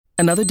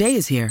Another day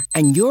is here,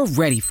 and you're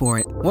ready for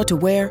it. What to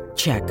wear?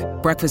 Check.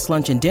 Breakfast,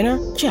 lunch, and dinner?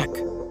 Check.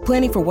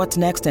 Planning for what's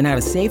next and how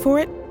to save for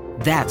it?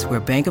 That's where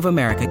Bank of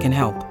America can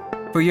help.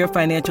 For your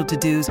financial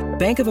to-dos,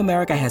 Bank of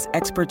America has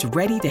experts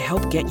ready to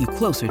help get you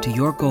closer to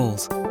your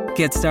goals.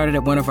 Get started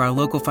at one of our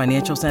local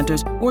financial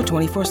centers or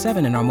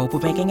 24/7 in our mobile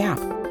banking app.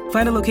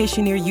 Find a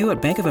location near you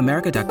at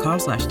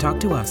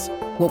bankofamerica.com/talktous.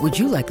 What would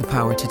you like the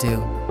power to do?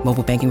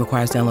 Mobile banking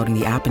requires downloading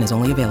the app and is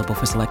only available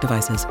for select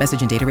devices.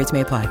 Message and data rates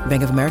may apply.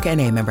 Bank of America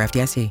N.A., member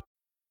FDIC.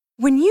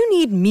 When you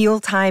need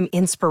mealtime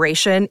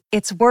inspiration,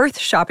 it's worth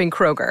shopping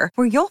Kroger,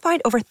 where you'll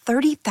find over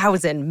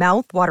 30,000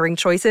 mouth-watering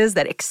choices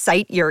that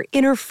excite your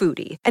inner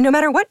foodie. And no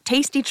matter what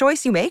tasty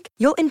choice you make,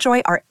 you'll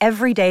enjoy our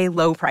everyday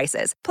low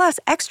prices, plus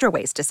extra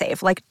ways to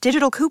save, like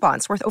digital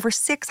coupons worth over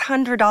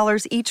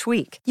 $600 each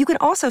week. You can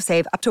also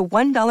save up to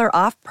 $1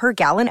 off per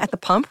gallon at the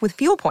pump with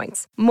fuel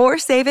points. More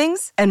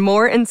savings and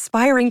more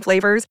inspiring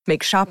flavors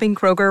make shopping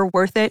Kroger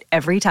worth it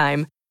every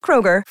time.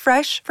 Kroger,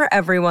 fresh for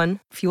everyone.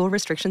 Fuel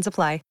restrictions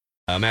apply.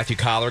 Matthew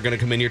Collar going to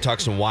come in here, talk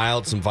some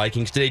Wild, some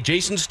Vikings today.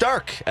 Jason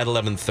Stark at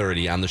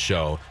 11:30 on the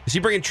show. Is he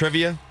bringing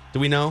trivia? Do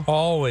we know?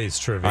 Always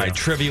trivia. All right,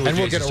 trivia with and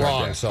we'll Jason get it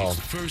Stark wrong, so.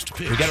 First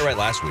pitch. We got it right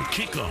last week.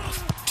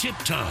 Kickoff. Tip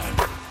time.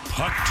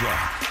 Puck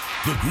drop.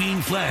 The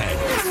green flag.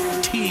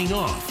 Teeing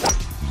off.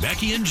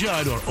 Mackie and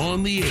Judd are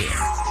on the air.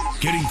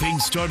 Getting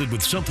things started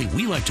with something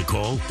we like to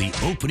call the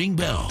opening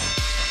bell.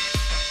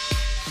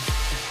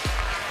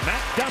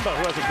 Matt Dumba,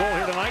 who has a goal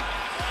here tonight,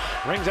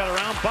 rings that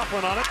around.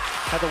 Bufflin on it.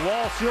 Had the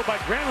wall sealed by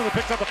Granlund, who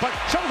picks up the puck,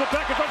 shoves it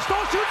back in front. Stoll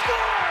shoots, score!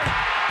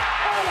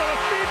 Oh, what a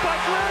feed by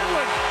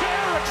Granlund to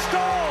Eric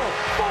Stoll.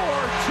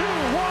 4-2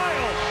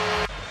 Wild.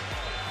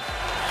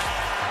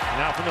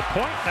 Now from the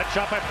point, that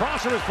shot by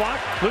Prosser is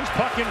blocked. Loose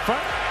puck in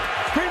front.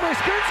 Greenway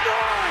spins,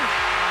 scoring!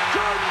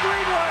 Jordan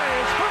Greenway,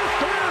 his first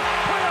career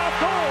playoff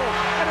goal,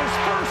 and his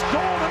first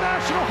goal in the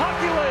National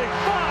Hockey League.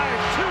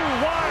 5-2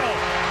 Wild.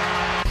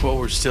 Well,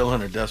 we're still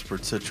in a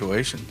desperate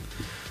situation.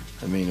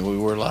 I mean, we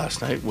were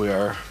last night. We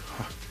are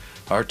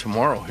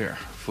tomorrow here.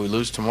 If we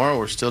lose tomorrow,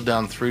 we're still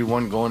down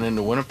 3-1 going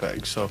into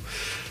Winnipeg. So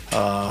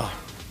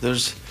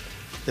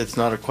it's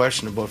not a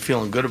question about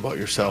feeling good about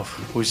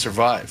yourself. We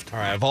survived. All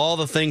right, of all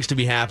the things to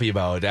be happy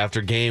about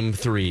after Game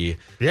 3,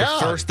 Yeah.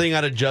 the first thing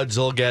out of Judd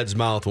Zulgad's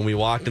mouth when we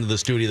walked into the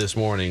studio this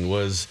morning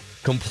was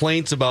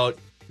complaints about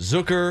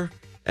Zucker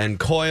and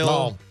Coyle.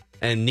 No.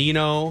 And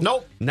Nino.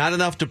 Nope. Not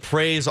enough to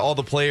praise all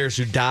the players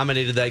who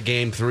dominated that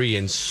Game 3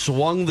 and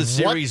swung the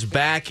series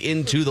back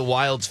into the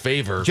Wild's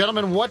favor.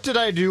 Gentlemen, what did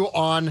I do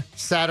on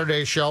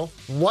Saturday's show?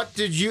 What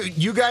did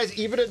you guys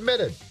even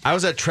admitted? I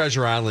was at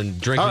Treasure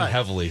Island drinking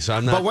heavily, so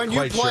I'm not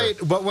quite sure.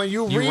 But when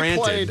you replayed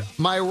ranted.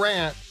 my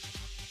rant,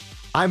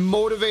 I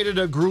motivated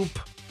a group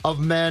of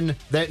men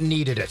that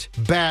needed it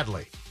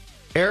badly.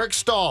 Eric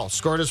Stahl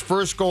scored his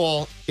first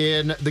goal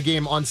in the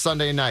game on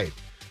Sunday night.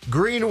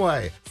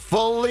 Greenway,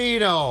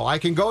 Foligno, I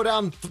can go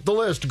down the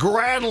list.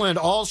 Granlund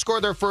all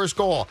scored their first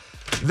goal.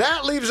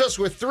 That leaves us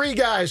with three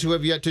guys who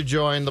have yet to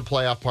join the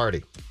playoff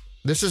party.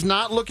 This is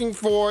not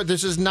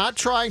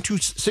trying to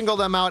single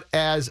them out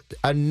as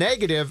a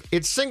negative.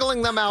 It's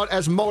singling them out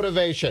as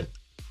motivation.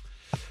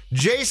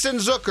 Jason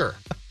Zucker,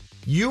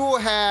 you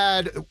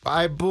had,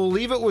 I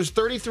believe it was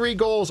 33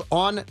 goals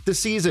on the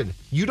season.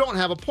 You don't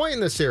have a point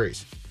in this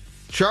series.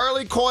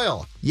 Charlie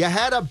Coyle, you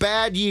had a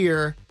bad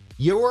year.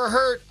 You were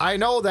hurt. I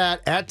know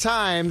that at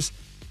times.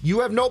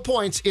 You have no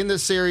points in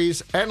this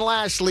series. And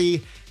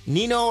lastly,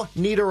 Nino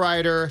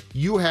Niederreiter,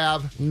 you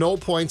have no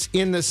points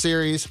in this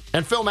series.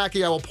 And Phil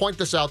Mackey, I will point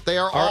this out. They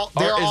are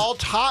all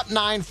top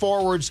 9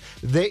 forwards.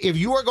 If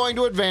you are going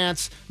to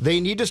advance, they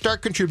need to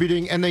start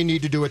contributing, and they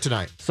need to do it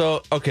tonight.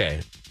 So,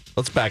 okay,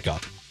 let's back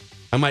up.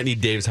 I might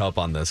need Dave's help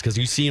on this because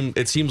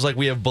it seems like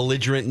we have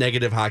belligerent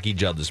negative hockey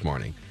Judd this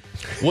morning.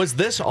 Was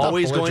this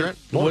always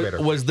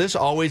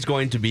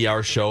going to be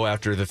our show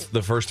after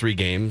the first 3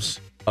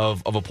 games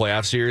of a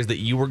playoff series, that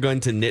you were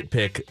going to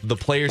nitpick the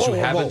players who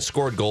haven't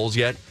scored goals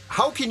yet?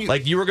 How can you?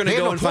 Like, you were going to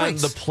go and find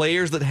the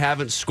players that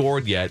haven't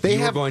scored yet. You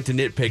were going to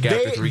nitpick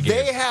after 3 games.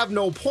 They have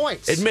no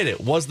points. Admit it.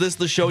 Was this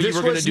the show you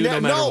were going to do no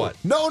matter what?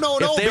 No.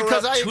 If they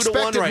because were up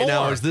I 2-1 right more.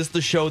 now, is this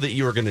the show that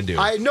you were going to do?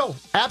 No,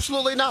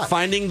 absolutely not.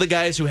 Finding the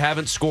guys who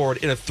haven't scored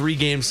in a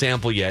 3-game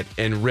sample yet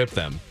and rip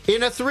them.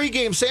 In a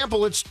 3-game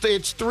sample, it's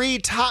 3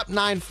 top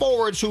 9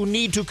 forwards who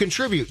need to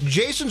contribute.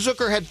 Jason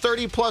Zucker had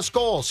 30-plus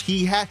goals.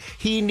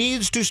 He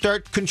needs to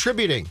start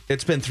contributing.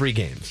 It's been 3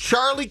 games.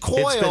 Charlie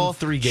Coyle. It's been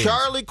 3 games.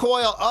 Charlie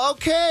Coyle.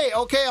 Okay,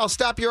 I'll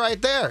stop you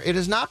right there. It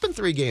has not been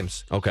 3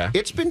 games. Okay.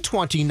 It's been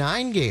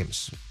 29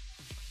 games.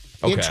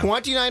 Okay. In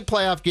 29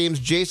 playoff games,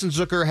 Jason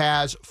Zucker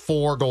has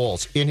 4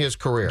 goals in his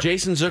career.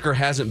 Jason Zucker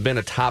hasn't been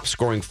a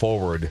top-scoring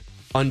forward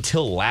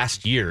until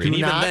last year. And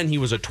even then, he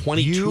was a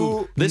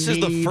 22. This is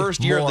the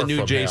first year of the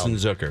new Jason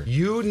Zucker.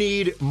 You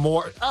need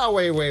more. Oh,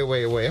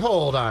 wait.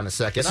 Hold on a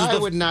second.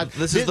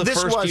 This is the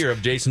first year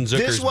of Jason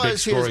Zucker's big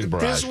scoring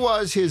barrage. This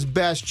was his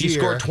best year. He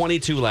scored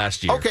 22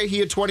 last year. Okay, he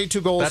had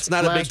 22 goals. That's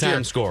not a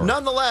big-time score.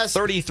 Nonetheless,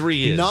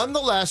 33 is.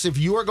 Nonetheless, if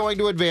you are going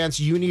to advance,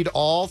 you need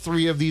all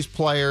three of these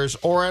players,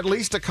 or at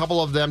least a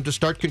couple of them, to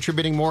start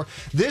contributing more.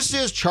 This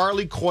is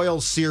Charlie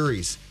Coyle's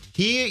series.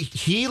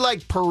 He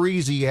like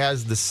Parise,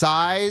 has the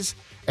size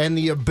and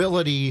the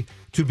ability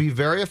to be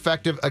very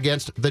effective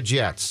against the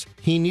Jets.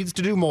 He needs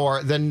to do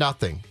more than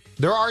nothing.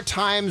 There are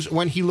times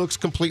when he looks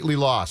completely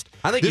lost.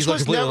 I think he's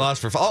looked completely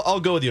lost for. I'll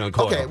go with you on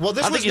Coyle. Okay, well,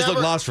 I think he's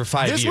looked lost for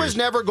 5 years. This was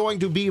never going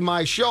to be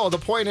my show. The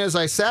point is,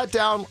 I sat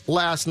down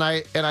last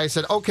night and I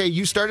said, okay,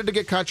 you started to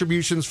get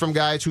contributions from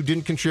guys who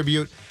didn't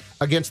contribute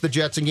against the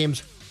Jets in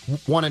games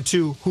 1 and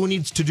 2. Who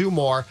needs to do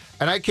more?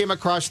 And I came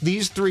across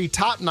these 3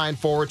 top 9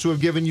 forwards who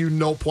have given you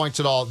no points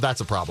at all.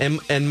 That's a problem.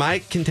 And my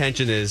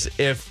contention is,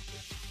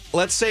 if,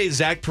 let's say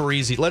Zach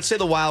Parise, let's say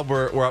the Wild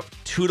were up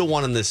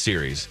 2-1 in this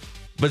series,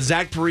 but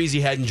Zach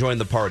Parise hadn't joined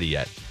the party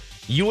yet,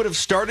 you would have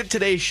started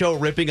today's show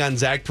ripping on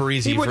Zach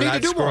Parise for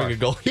not scoring a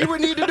goal. He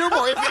would need to do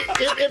more.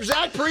 If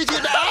Zach Parise,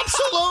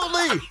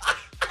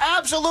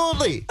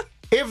 absolutely.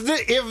 If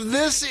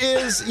this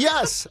is,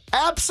 yes,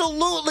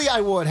 absolutely,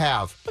 I would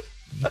have.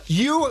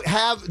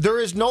 There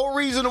is no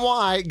reason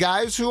why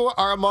guys who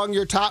are among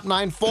your top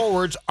 9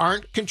 forwards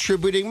aren't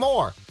contributing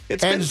more.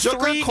 It's been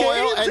Zucker, 3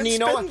 Coyle, games. and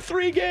Nino, it's been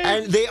 3 games.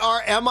 And they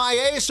are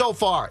MIA so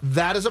far.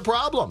 That is a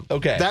problem.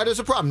 Okay. That is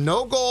a problem.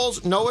 No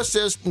goals, no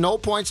assists, no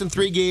points in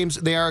 3 games.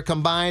 They are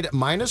combined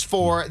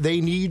 -4.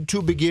 They need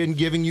to begin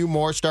giving you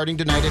more starting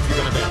tonight if you're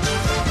going to advance.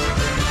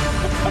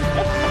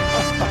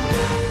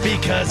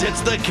 Because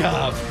it's the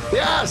Cup.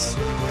 Yes.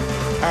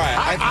 All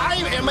right.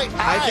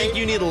 I think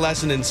you need a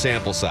lesson in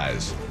sample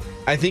size.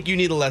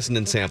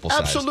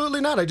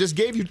 Absolutely not. I just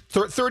gave you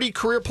 30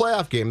 career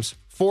playoff games,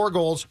 4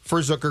 goals for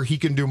Zucker. He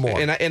can do more.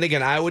 And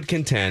again, I would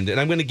contend, and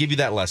I'm going to give you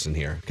that lesson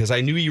here because I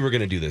knew you were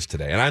going to do this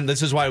today. And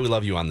this is why we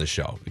love you on this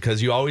show,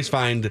 because you always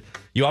find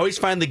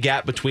the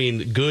gap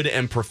between good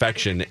and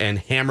perfection and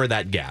hammer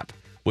that gap,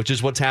 which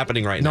is what's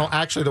happening right now. No,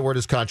 actually, the word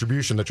is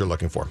contribution that you're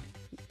looking for.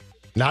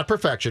 Not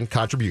perfection,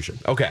 contribution.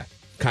 Okay.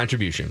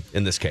 Contribution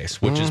in this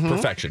case, which is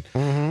perfection.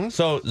 Mm-hmm.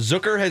 So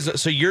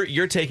Zucker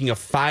you're taking a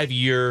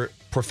 5-year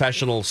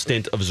professional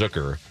stint of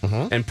Zucker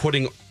and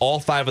putting all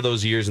 5 of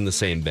those years in the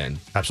same bin.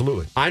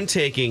 Absolutely. I'm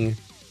taking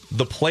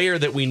the player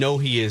that we know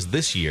he is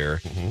this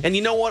year, and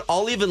you know what?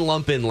 I'll even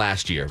lump in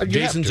last year,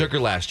 Jason Zucker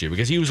last year,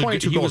 because he was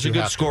a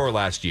good scorer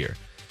last year.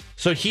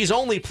 So he's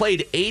only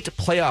played 8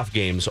 playoff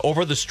games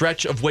over the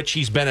stretch of which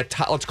he's been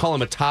let's call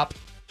him a top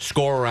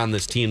scorer on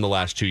this team the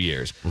last 2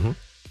 years.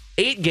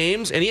 8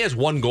 games, and he has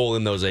 1 goal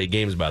in those 8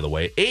 games, by the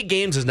way. 8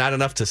 games is not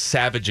enough to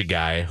savage a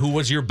guy who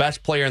was your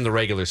best player in the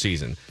regular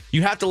season.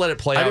 You have to let it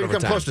play out over time. I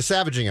didn't come close to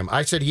savaging him.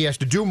 I said he has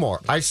to do more.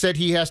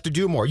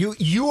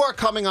 You are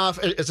coming off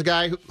as a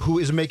guy who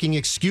is making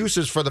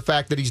excuses for the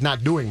fact that he's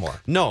not doing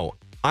more. No,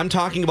 I'm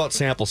talking about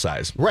sample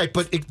size. Right,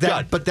 but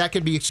that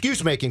can be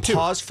excuse making too.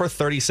 Pause for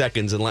 30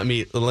 seconds and let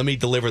me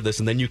deliver this,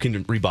 and then you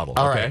can rebuttal.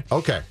 All okay? right.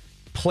 Okay.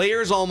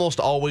 Players almost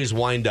always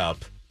wind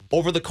up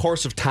over the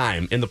course of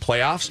time in the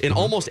playoffs in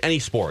almost any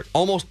sport,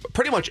 almost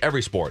pretty much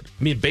every sport.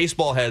 I mean,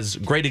 baseball has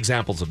great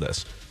examples of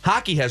this.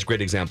 Hockey has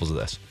great examples of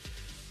this.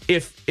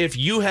 If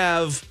you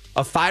have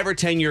a 5 or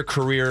 10 year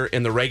career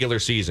in the regular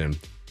season,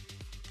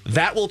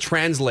 that will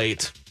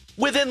translate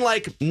within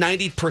like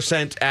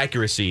 90%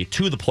 accuracy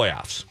to the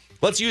playoffs.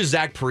 Let's use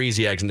Zach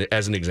Parise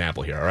as an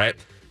example here, all right?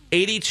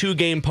 82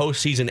 game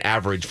postseason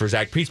average for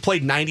Zach. He's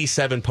played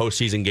 97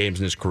 postseason games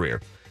in his career.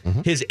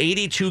 His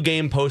 82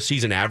 game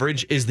postseason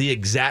average is the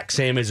exact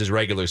same as his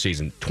regular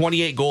season.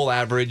 28 goal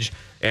average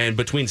and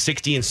between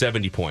 60 and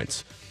 70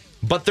 points.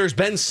 But there's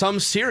been some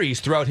series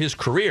throughout his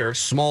career,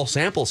 small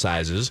sample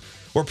sizes,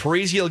 where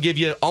Parise will give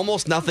you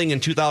almost nothing in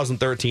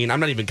 2013. I'm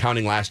not even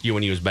counting last year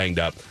when he was banged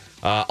up.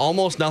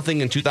 Almost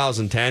nothing in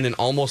 2010 and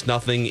almost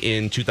nothing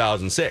in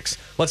 2006.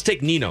 Let's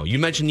take Nino. You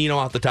mentioned Nino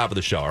off the top of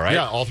the show, all right?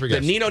 Yeah, all 3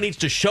 guys. Nino needs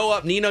to show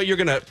up. Nino, you're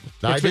going to...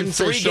 I didn't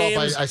say show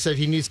up. I said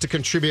he needs to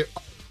contribute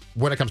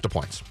when it comes to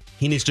points.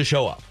 He needs to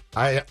show up.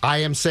 I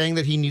am saying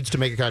that he needs to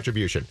make a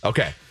contribution.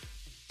 Okay.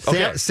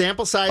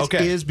 Sample size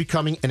is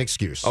becoming an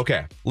excuse.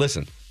 Okay.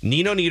 Listen,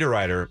 Nino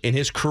Niederreiter in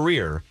his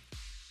career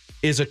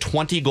is a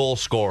 20-goal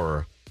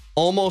scorer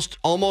almost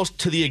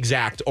to the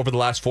exact over the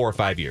last 4 or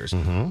 5 years.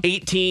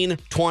 18,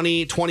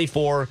 20,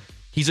 24.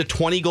 He's a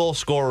 20-goal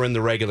scorer in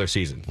the regular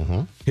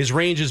season. His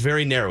range is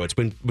very narrow. It's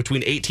been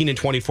between 18 and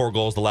 24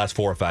 goals the last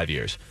 4 or 5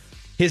 years.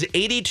 His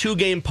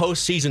 82-game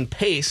postseason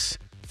pace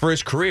for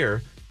his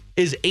career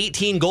is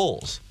 18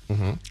 goals.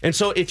 And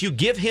so if you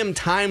give him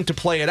time to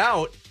play it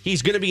out,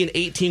 he's going to be an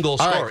 18-goal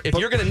scorer. Right, if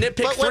you're going to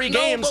nitpick 3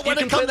 games, you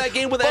can play that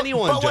game with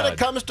anyone, But when it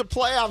comes to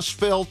playoffs,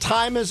 Phil,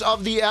 time is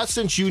of the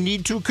essence. You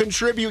need to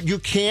contribute. You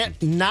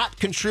can't not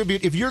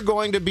contribute. If you're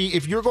going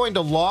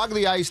to log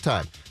the ice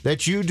time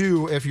that you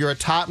do if you're a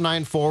top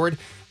 9 forward,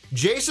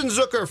 Jason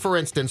Zucker, for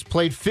instance,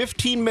 played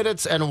 15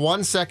 minutes and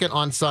 1 second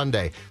on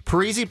Sunday.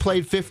 Parise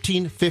played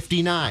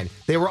 15:59.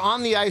 They were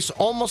on the ice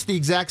almost the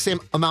exact same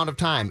amount of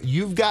time.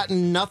 You've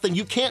gotten nothing.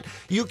 You can't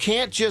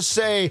just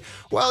say,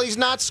 well, he's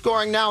not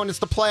scoring now and it's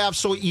the playoffs,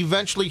 so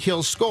eventually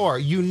he'll score.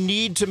 You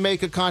need to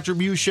make a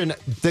contribution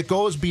that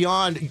goes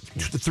beyond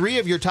 3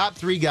 of your top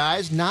 3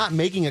 guys not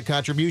making a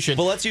contribution.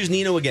 But let's use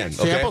Nino again.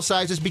 Okay? Sample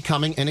size is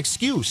becoming an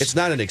excuse. It's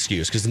not an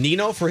excuse because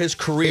Nino, for his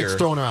career, it's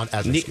thrown around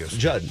as an excuse.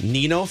 Judd,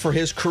 Nino, for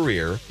his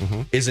career,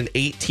 is an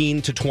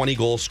 18 to 20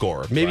 goal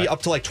scorer, maybe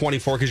up to like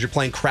 24 because you're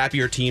playing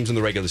crappier teams in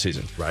the regular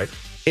season. Right.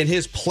 In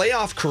his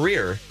playoff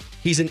career,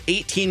 he's an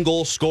 18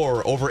 goal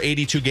scorer over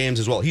 82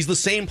 games as well. He's the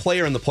same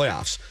player in the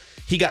playoffs.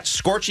 He got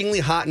scorchingly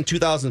hot in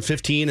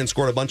 2015 and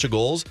scored a bunch of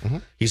goals.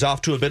 He's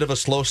off to a bit of a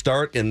slow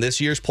start in this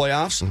year's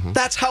playoffs.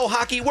 That's how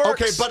hockey works.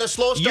 Okay, but a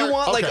slow start. You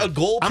want like a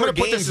goal per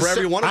game for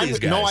every one of these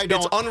guys. No, I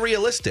don't. It's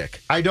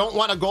unrealistic. I don't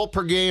want a goal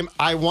per game.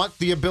 I want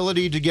the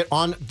ability to get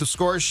on the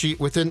score sheet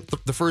within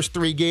the first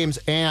 3 games.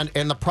 And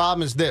the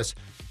problem is this.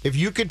 If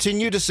you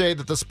continue to say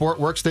that the sport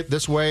works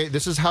this way,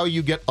 this is how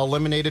you get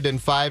eliminated in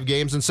 5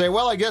 games and say,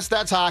 well, I guess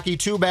that's hockey.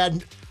 Too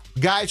bad.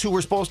 Guys who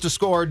were supposed to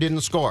score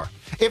didn't score.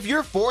 If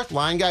your fourth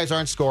line guys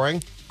aren't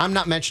scoring, I'm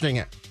not mentioning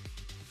it.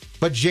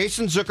 But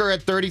Jason Zucker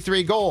had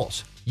 33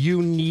 goals.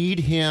 You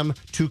need him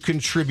to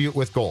contribute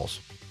with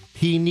goals.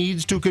 He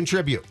needs to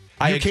contribute.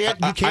 You can't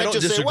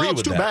just say, well,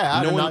 it's too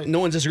bad. No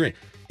one's disagreeing.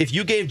 If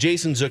you gave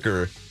Jason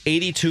Zucker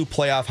 82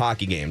 playoff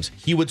hockey games,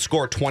 he would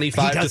score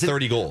 25 to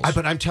 30 goals.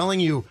 But I'm telling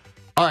you,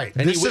 all right,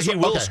 and he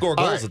will score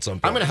goals at some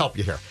point. I'm going to help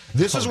you here.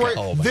 This is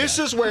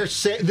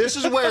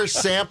where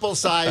sample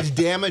size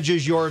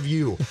damages your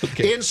view.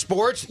 Okay. In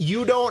sports,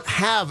 you don't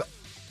have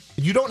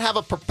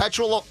a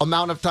perpetual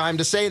amount of time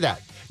to say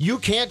that. You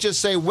can't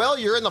just say, well,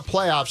 you're in the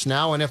playoffs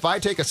now, and if I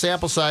take a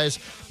sample size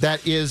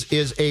that is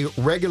a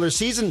regular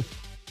season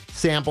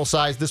sample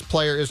size, this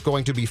player is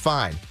going to be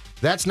fine.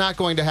 That's not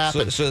going to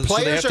happen. So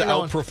players they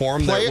have to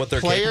outperform what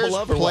they're capable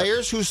of?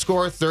 Players who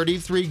score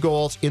 33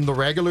 goals in the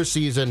regular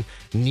season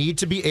need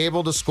to be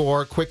able to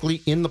score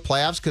quickly in the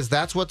playoffs because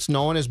that's what's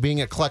known as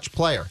being a clutch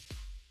player.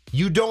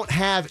 You don't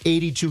have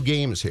 82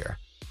 games here.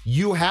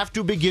 You have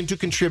to begin to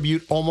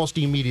contribute almost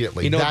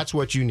immediately. That's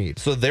what you need.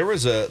 So there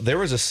was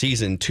a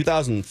season,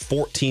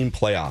 2014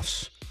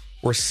 playoffs,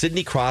 where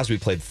Sidney Crosby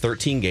played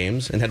 13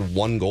 games and had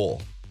 1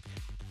 goal.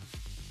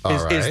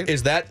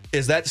 Is that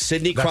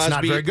Sidney Crosby? That's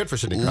not very good for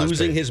Sidney Crosby.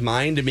 Losing his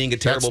mind and being a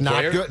terrible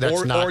player? Good.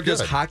 That's not good. Or does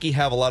hockey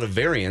have a lot of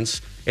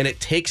variance and it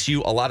takes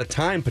you a lot of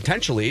time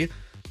potentially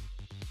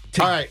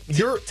to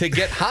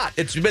get hot?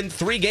 It's been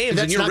 3 games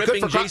and you're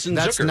ripping Jason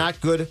Zucker. That's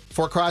not good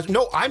for Crosby.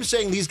 No, I'm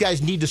saying these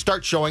guys need to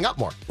start showing up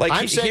more.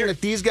 I'm saying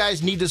that these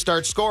guys need to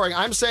start scoring.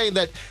 I'm saying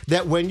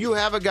that when you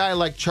have a guy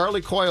like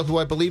Charlie Coyle, who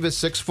I believe is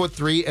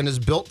 6'3" and is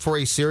built for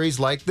a series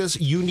like this,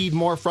 you need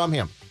more from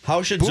him.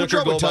 How should Boudreaux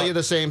Zucker would tell you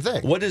the same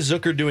thing. What is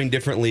Zucker doing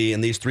differently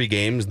in these 3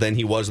 games than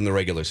he was in the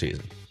regular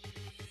season?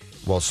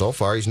 Well, so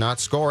far he's not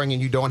scoring,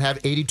 and you don't have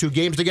 82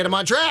 games to get him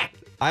on track.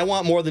 I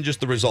want more than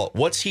just the result.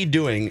 What's he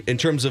doing in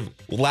terms of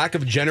lack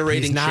of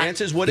generating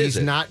chances? What is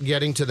it? He's not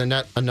getting to the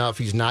net enough.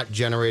 He's not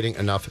generating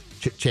enough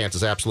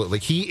chances, absolutely.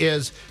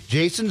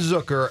 Jason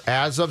Zucker,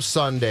 as of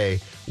Sunday,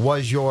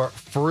 was your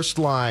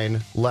first-line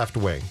left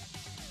wing.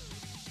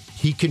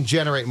 He can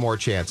generate more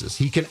chances.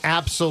 He can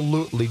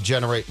absolutely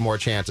generate more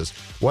chances.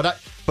 But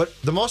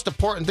the most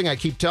important thing I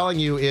keep telling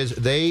you is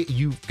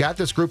you've got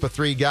this group of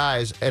 3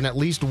 guys, and at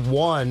least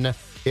one,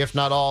 if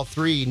not all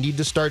 3, need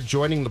to start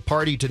joining the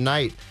party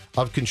tonight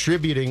of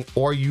contributing,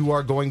 or you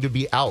are going to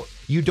be out.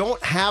 You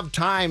don't have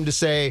time to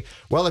say,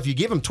 well, if you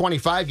give him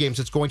 25 games,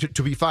 it's going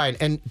to be fine.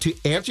 And to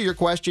answer your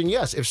question,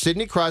 yes, if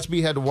Sidney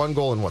Crosby had 1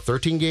 goal in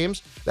 13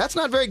 games, that's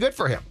not very good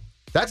for him.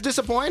 That's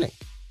disappointing.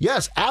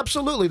 Yes,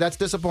 absolutely, that's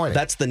disappointing.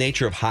 That's the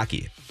nature of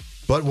hockey.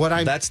 But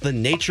that's the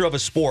nature of a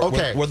sport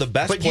where the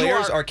best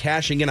players are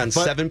cashing in on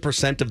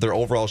 7% of their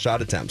overall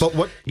shot attempts.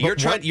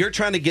 You're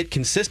trying to get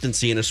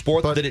consistency in a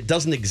sport that it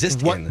doesn't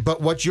exist in.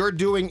 But what you're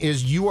doing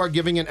is you are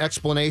giving an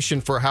explanation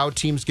for how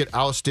teams get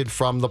ousted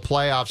from the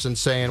playoffs and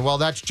saying, well,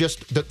 that's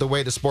just the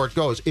way the sport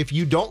goes. If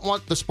you don't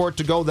want the sport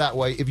to go that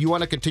way, if you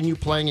want to continue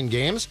playing in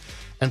games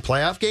and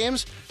playoff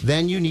games,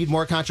 then you need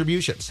more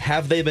contributions.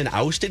 Have they been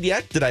ousted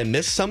yet? Did I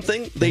miss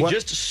something? They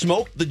just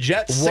smoked the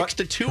Jets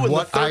 6-2 in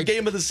the third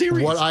game of the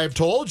series. What I've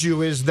told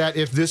you is that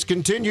if this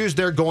continues,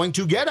 they're going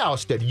to get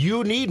ousted.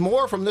 You need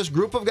more from this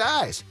group of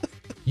guys.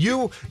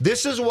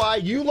 This is why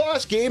you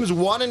lost games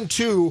 1 and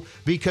 2,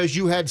 because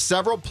you had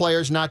several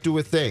players not do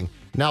a thing.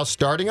 Now,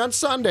 starting on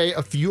Sunday,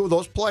 a few of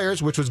those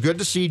players, which was good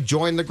to see,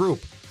 join the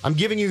group. I'm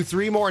giving you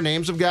 3 more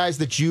names of guys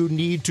that you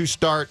need to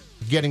start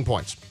getting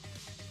points.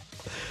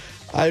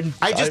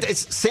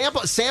 It's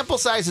sample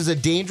size is a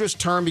dangerous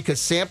term because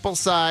sample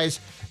size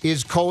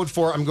is code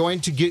for I'm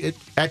going to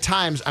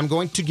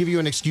give you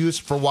an excuse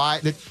for why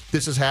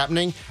this is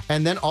happening,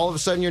 and then all of a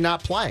sudden you're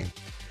not playing.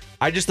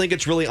 I just think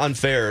it's really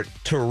unfair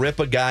to rip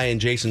a guy in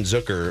Jason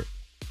Zucker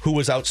who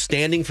was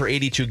outstanding for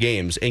 82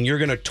 games, and you're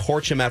going to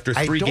torch him after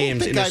 3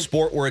 games in a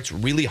sport where it's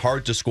really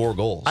hard to score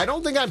goals. I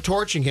don't think I'm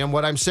torching him.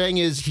 What I'm saying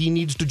is he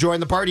needs to join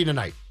the party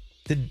tonight.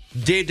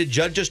 Did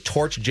Judd just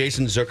torch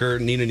Jason Zucker,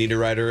 Nina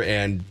Niederreiter,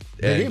 and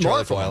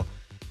Charlie Coyle?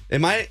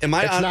 Am I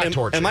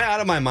out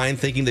of my mind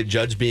thinking that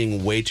Judd's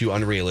being way too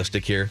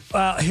unrealistic here?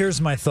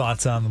 Here's my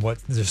thoughts on what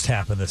just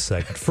happened this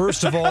segment.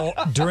 First of all,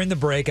 during the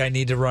break, I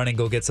need to run and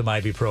go get some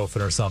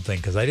ibuprofen or something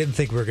because I didn't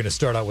think we were going to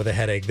start out with a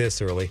headache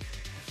this early.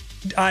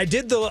 I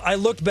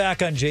looked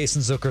back on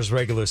Jason Zucker's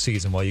regular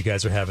season while you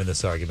guys are having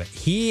this argument.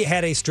 He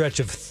had a stretch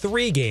of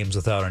 3 games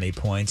without any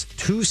points,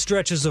 2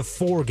 stretches of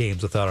 4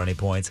 games without any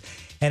points,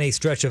 and a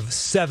stretch of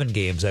 7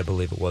 games, I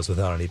believe it was,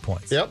 without any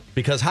points. Yep.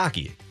 Because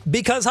hockey,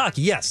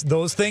 yes.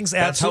 Those things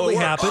absolutely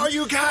happen. Oh,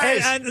 you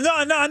guys. No,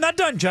 I'm not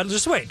done, Judd.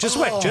 Just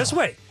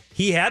wait.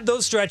 He had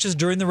those stretches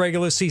during the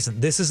regular season.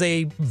 This is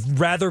a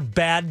rather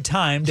bad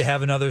time to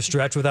have another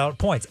stretch without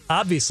points,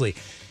 obviously.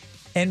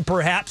 And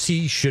perhaps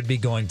he should be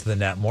going to the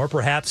net more.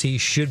 Perhaps he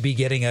should be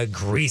getting a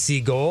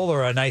greasy goal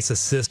or a nice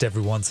assist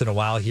every once in a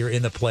while here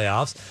in the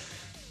playoffs.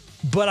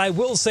 But I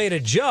will say to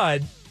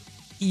Judd,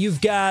 you've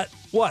got,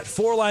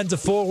 4 lines of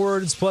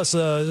forwards plus 6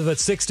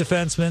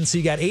 defensemen. So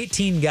you got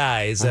 18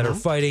 guys that are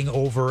fighting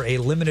over a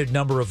limited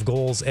number of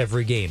goals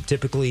every game.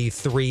 Typically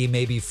 3,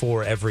 maybe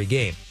 4 every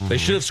game. They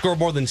should have scored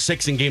more than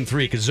 6 in game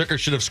 3 because Zucker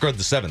should have scored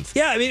the 7th.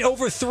 Yeah, I mean,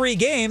 over 3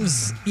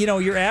 games,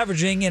 you're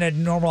averaging in a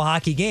normal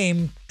hockey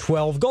game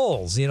 12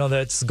 goals.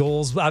 That's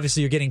goals.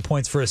 Obviously, you're getting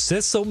points for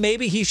assists. So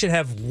maybe he should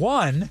have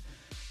 1.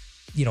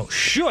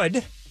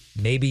 Should.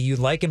 Maybe you'd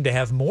like him to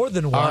have more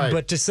than 1,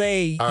 but to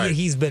say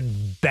he's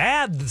been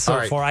bad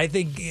so far, I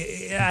think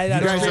I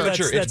don't know.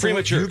 It's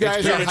premature. You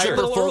guys are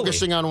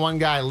hyper-focusing on one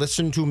guy.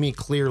 Listen to me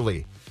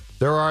clearly.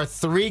 There are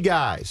 3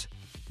 guys,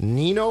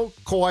 Nino,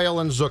 Coyle,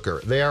 and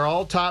Zucker. They are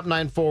all top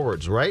 9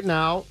 forwards. Right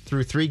now,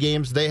 through 3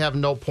 games, they have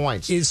no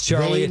points. Is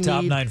Charlie a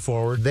top 9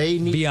 forward?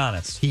 Be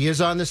honest. He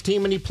is on this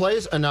team, and he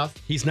plays enough.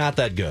 He's not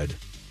that good.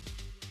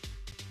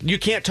 You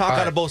can't talk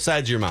out of both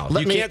sides of your mouth.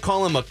 You can't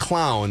call him a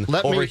clown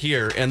over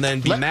here and then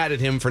be mad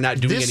at him for not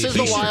doing anything.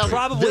 He should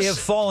probably have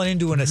fallen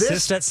into an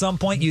assist at some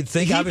point, you'd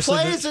think. He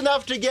plays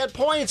enough to get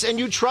points, and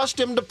you trust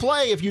him to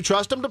play. If you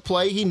trust him to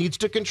play, he needs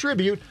to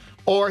contribute,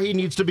 or he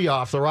needs to be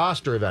off the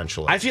roster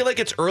eventually. I feel like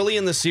it's early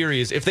in the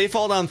series. If they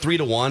fall down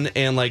 3-1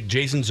 and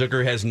Jason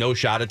Zucker has no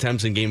shot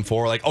attempts in game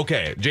 4,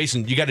 okay,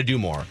 Jason, you got to do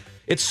more.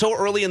 It's so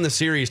early in the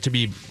series to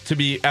be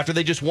after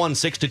they just won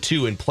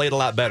 6-2 and played a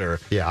lot better.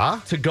 Yeah.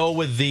 To go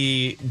with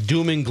the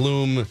doom and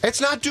gloom. It's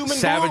not doom and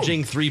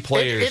savaging gloom. 3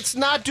 players. It's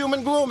not doom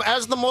and gloom.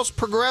 As the most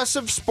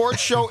progressive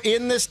sports show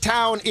in this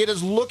town, it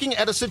is looking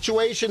at a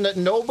situation that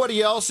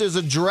nobody else is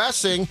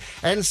addressing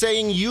and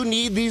saying you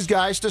need these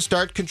guys to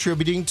start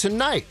contributing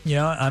tonight.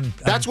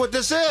 That's what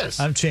this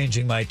is. I'm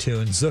changing my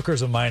tune.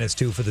 Zucker's a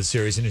 -2 for the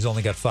series, and he's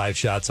only got 5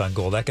 shots on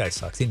goal. That guy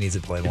sucks. He needs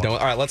to play more. All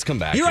right, let's come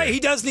back. You're right. He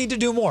does need to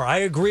do more. I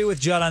agree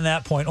with Judd on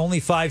that point. Only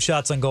 5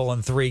 shots on goal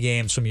in 3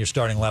 games from your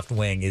starting left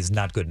wing is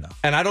not good enough.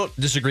 And I don't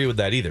disagree with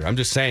that either. I'm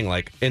just saying,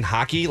 in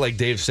hockey, like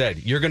Dave said,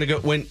 you're going to go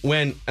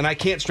when and I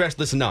can't stress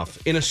this enough,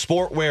 in a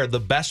sport where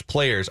the best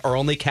players are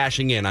only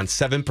cashing in on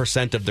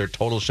 7% of their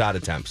total shot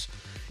attempts.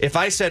 If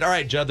I said, all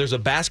right, Judd, there's a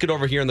basket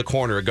over here in the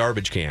corner, a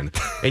garbage can,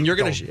 and you're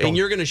going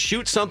to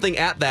shoot something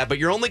at that, but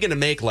you're only going to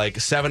make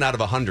 7 out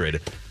of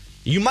 100.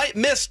 You might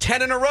miss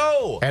 10 in a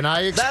row. And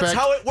I expect that's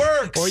how it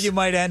works. Or you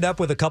might end up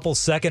with a couple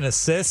second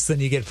assists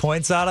and you get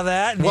points out of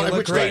that. And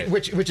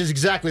which is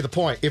exactly the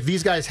point. If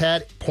these guys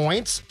had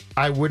points,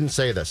 I wouldn't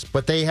say this.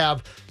 But they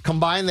have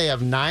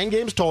 9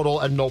 games total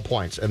and no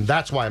points. And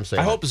that's why I'm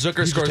saying I hope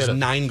Zucker scores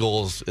 9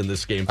 goals in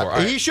this game.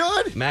 He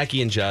should.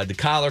 Mackie and Judd, the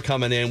collar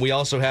coming in. We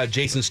also have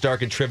Jason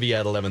Stark and trivia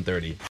at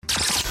 11:30.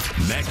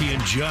 Mackie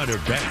and Judd are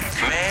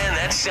back. Man,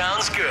 that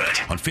sounds good.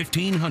 On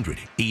 1500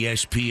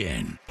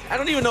 ESPN. I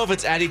don't even know if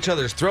it's at each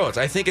other's throats.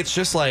 I think it's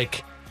just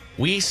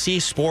we see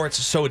sports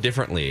so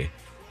differently.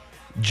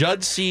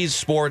 Judd sees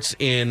sports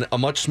in a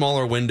much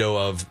smaller window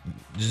of,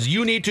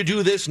 you need to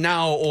do this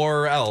now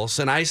or else.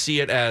 And I see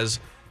it as,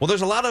 well,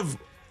 there's a lot of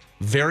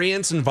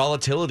variance and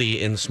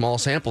volatility in small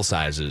sample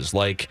sizes.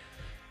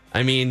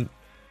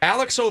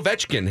 Alex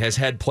Ovechkin has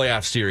had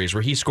playoff series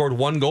where he scored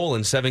 1 goal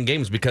in 7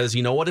 games because,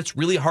 you know what, it's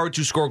really hard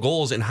to score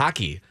goals in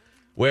hockey,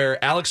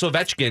 where Alex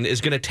Ovechkin is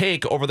going to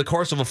take over the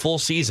course of a full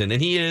season, and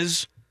he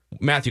is,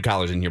 Matthew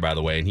Collar's in here, by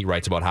the way, and he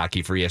writes about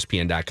hockey for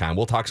ESPN.com.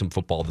 We'll talk some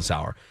football this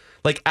hour.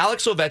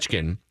 Alex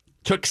Ovechkin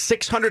took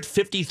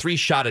 653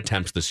 shot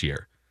attempts this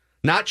year.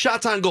 Not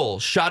shots on goal,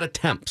 shot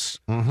attempts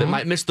that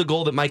might miss the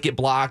goal, that might get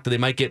blocked, they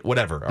might get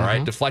whatever, all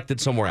right, deflected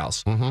somewhere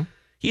else.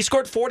 He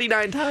scored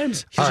 49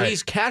 times.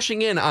 He's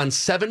cashing in on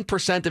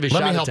 7% of his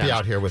shot attempts. Let me help you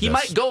out here with this. He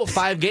might go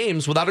 5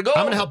 games without a goal.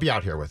 I'm going to help you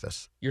out here with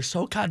this. You're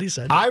so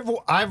condescending.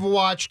 I've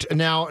watched,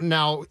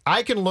 now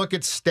I can look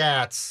at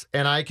stats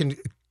and I can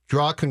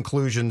draw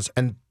conclusions,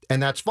 and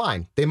that's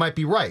fine. They might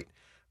be right.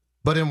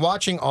 But in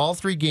watching all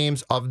 3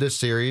 games of this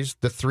series,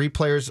 the 3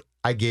 players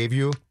I gave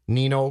you,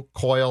 Nino,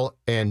 Coyle,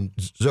 and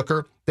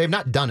Zucker, they've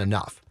not done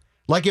enough.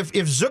 Like if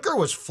Zucker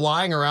was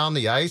flying around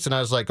the ice and I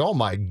was like, oh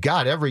my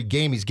God, every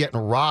game he's getting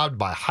robbed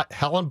by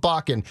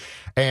Hellenbach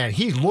and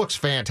he looks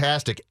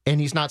fantastic and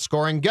he's not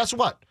scoring. Guess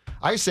what?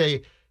 I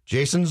say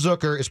Jason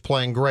Zucker is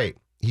playing great.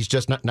 He's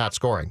just not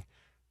scoring.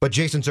 But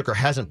Jason Zucker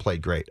hasn't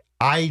played great.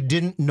 I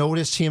didn't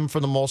notice him for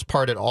the most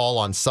part at all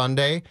on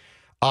Sunday.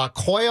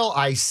 Coyle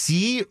I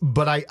see,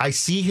 but I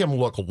see him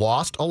look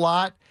lost a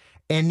lot.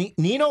 And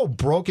Nino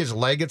broke his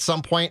leg at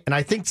some point, and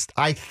I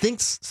think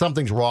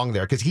something's wrong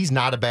there because he's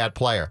not a bad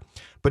player.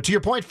 But to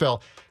your point,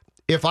 Phil,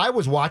 if I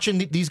was watching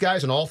these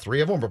guys and all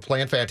three of them were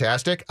playing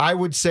fantastic, I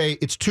would say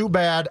it's too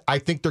bad. I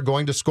think they're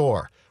going to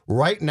score.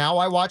 Right now,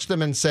 I watch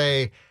them and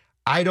say,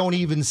 I don't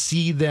even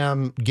see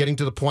them getting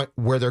to the point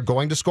where they're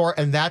going to score,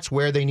 and that's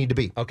where they need to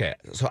be. Okay,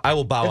 so I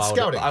will bow out.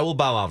 Scouting. I will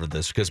bow out of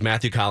this because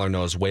Matthew Collar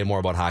knows way more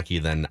about hockey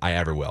than I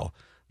ever will.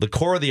 The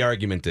core of the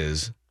argument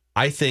is,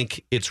 I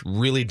think it's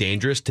really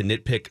dangerous to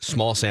nitpick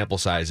small sample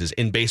sizes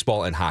in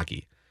baseball and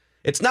hockey.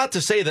 It's not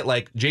to say that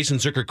like Jason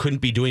Zucker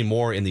couldn't be doing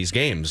more in these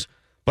games,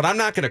 but I'm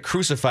not going to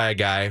crucify a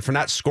guy for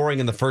not scoring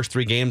in the first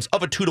 3 games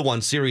of a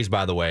 2-1 series,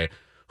 by the way,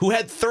 who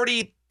had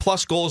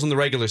 30-plus goals in the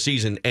regular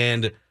season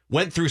and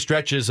went through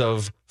stretches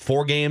of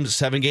 4 games,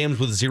 7 games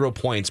with 0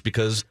 points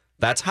because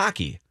that's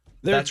hockey.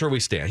 That's where we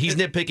stand. He's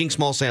nitpicking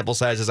small sample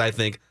sizes, I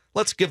think.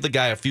 Let's give the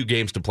guy a few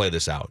games to play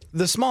this out.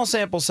 The small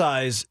sample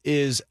size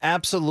is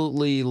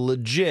absolutely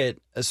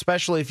legit,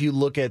 especially if you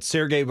look at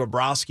Sergei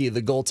Bobrovsky,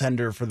 the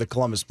goaltender for the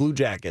Columbus Blue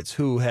Jackets,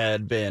 who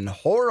had been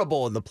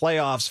horrible in the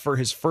playoffs for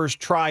his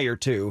first try or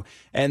two,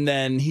 and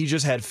then he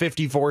just had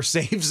 54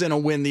 saves in a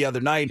win the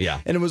other night.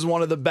 Yeah. And it was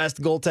one of the best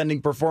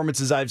goaltending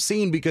performances I've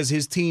seen because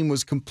his team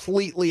was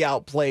completely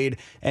outplayed,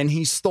 and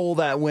he stole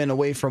that win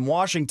away from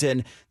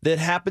Washington. That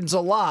happens a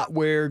lot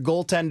where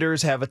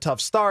goaltenders have a tough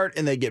start,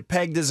 and they get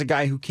pegged as a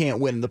guy who can't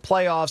win in the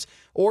playoffs,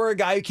 or a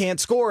guy who can't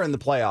score in the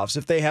playoffs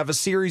if they have a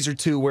series or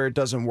two where it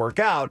doesn't work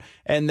out.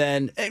 And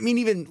then, I mean,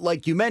 even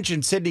like you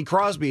mentioned, Sidney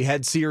Crosby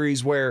had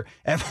series where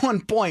at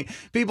one point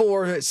people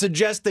were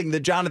suggesting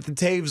that Jonathan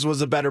Toews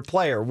was a better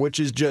player, which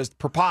is just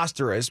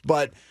preposterous.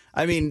 But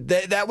I mean,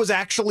 that was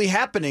actually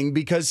happening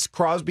because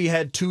Crosby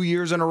had 2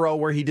 years in a row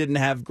where he didn't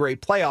have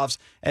great playoffs.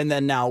 And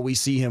then now we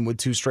see him with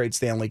 2 straight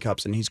Stanley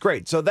Cups and he's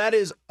great. So that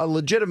is a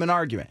legitimate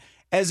argument.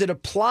 As it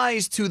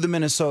applies to the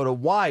Minnesota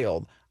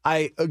Wild,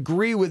 I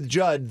agree with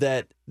Judd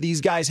that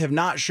these guys have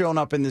not shown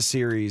up in this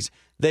series.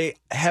 They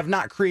have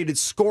not created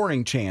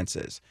scoring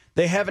chances.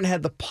 They haven't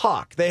had the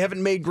puck. They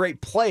haven't made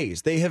great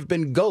plays. They have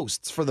been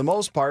ghosts for the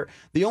most part.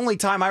 The only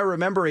time I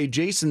remember a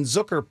Jason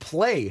Zucker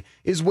play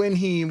is when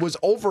he was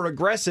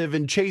over-aggressive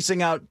and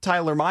chasing out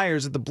Tyler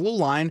Myers at the blue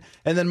line,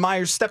 and then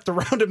Myers stepped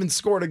around him and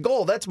scored a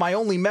goal. That's my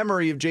only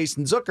memory of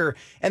Jason Zucker.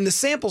 And the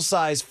sample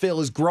size,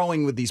 Phil, is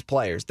growing with these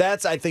players.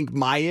 That's, I think,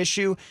 my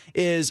issue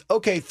is,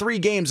 okay, 3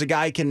 games a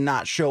guy can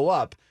not show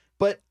up,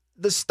 but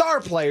the star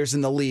players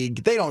in the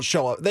league, they don't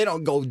show up. They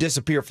don't go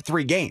disappear for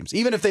 3 games.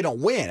 Even if they don't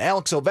win,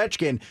 Alex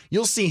Ovechkin,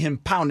 you'll see him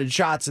pounding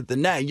shots at the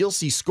net. You'll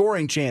see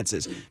scoring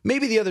chances.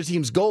 Maybe the other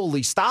team's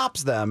goalie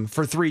stops them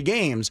for 3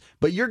 games,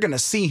 but you're going to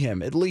see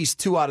him at least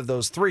 2 out of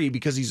those 3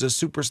 because he's a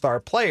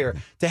superstar player.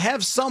 To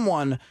have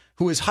someone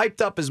who is hyped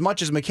up as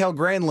much as Mikael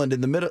Granlund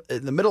in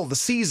the middle of the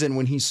season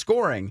when he's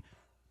scoring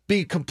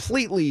be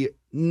completely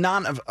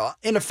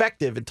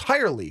ineffective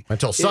entirely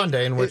until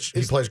Sunday, in which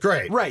he plays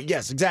great. Right?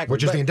 Yes, exactly.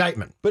 Which is the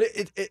indictment. But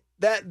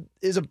that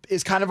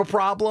is kind of a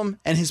problem,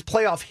 and his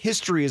playoff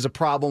history is a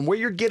problem. Where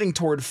you're getting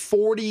toward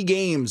 40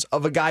 games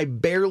of a guy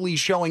barely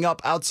showing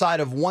up outside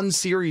of one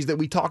series that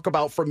we talk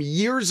about from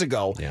years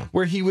ago,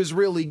 where he was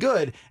really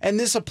good, and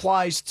this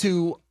applies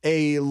to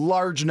a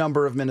large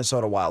number of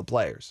Minnesota Wild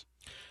players.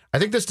 I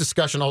think this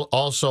discussion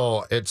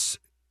also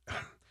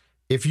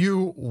if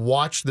you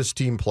watch this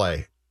team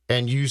play.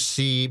 And you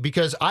see,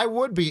 because I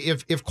would be,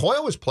 if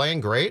Coyle was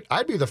playing great,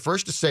 I'd be the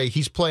first to say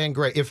he's playing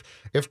great.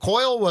 If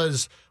Coyle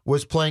was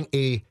playing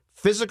a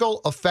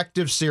physical,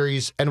 effective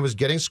series and was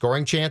getting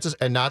scoring chances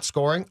and not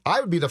scoring, I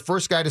would be the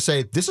first guy to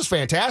say, this is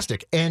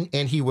fantastic, and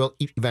he will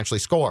eventually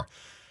score.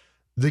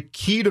 The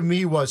key to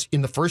me was,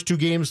 in the first 2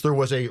 games, there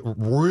was a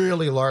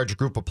really large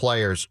group of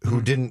players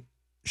who didn't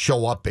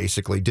show up,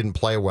 basically, didn't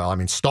play well. I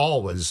mean,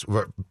 Stahl was,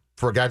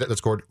 for a guy that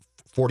scored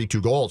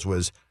 42 goals,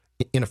 was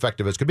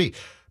ineffective as could be.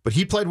 But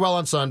he played well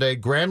on Sunday.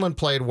 Granlund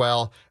played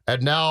well.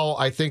 And now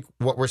I think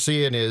what we're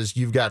seeing is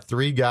you've got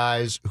 3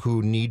 guys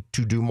who need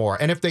to do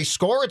more. And if they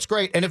score, it's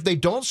great. And if they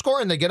don't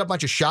score and they get a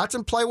bunch of shots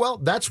and play well,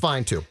 that's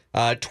fine too.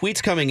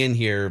 Tweets coming in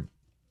here.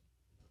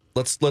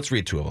 Let's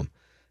read 2 of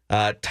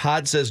them.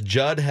 Todd says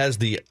Judd has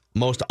the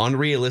most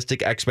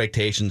unrealistic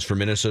expectations for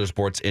Minnesota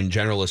sports in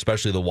general,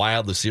 especially the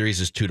Wild. The series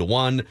is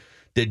 2-1.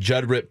 Did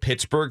Judd rip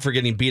Pittsburgh for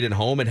getting beat at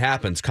home? It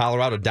happens.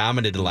 Colorado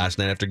dominated last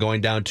night after going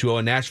down 2-0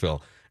 in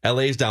Nashville.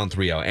 LA's down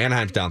 3-0.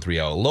 Anaheim's down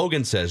 3-0.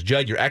 Logan says,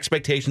 Judd, your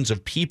expectations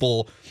of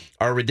people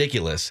are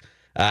ridiculous.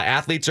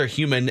 Athletes are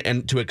human,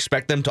 and to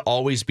expect them to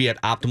always be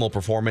at optimal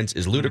performance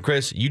is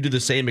ludicrous. You do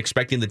the same,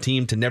 expecting the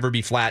team to never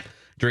be flat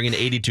during an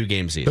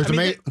 82-game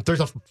season.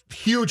 There's a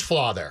huge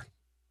flaw there.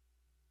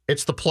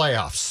 It's the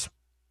playoffs.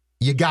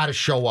 you got to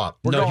show up.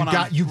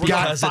 You've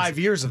got 5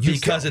 years of this.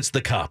 Because it's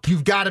the Cup.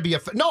 You've got to be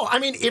no. I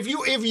mean, if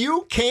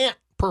you can't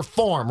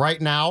perform right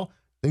now,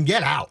 then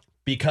get out.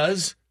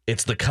 Because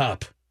it's the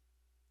Cup.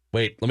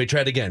 Wait, let me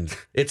try it again.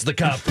 It's the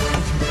Cup.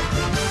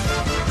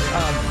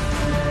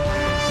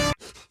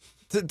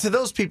 To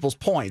those people's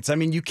points, I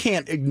mean, you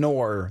can't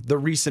ignore the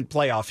recent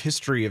playoff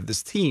history of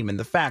this team and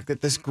the fact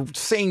that this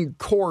same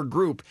core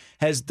group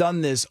has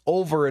done this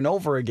over and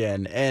over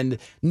again. And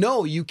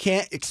no, you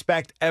can't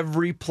expect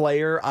every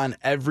player on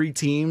every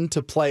team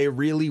to play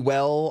really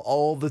well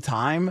all the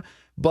time,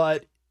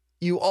 but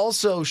you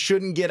also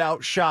shouldn't get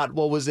outshot.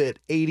 What was it,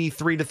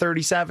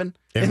 83-37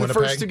 in the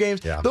first two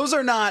games? Yeah. Those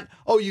are not,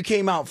 you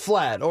came out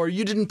flat or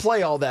you didn't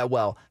play all that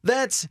well.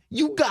 That's,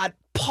 you got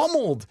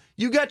pummeled.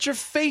 You got your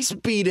face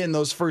beat in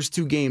those first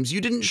two games. You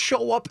didn't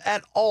show up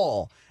at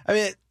all. I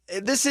mean,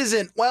 this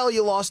isn't,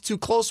 you lost two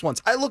close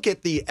ones. I look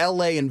at the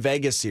LA and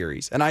Vegas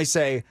series and I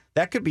say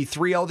that could be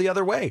 3-0 the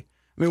other way.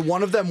 I mean,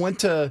 one of them went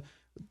to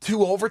 2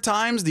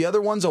 overtimes. The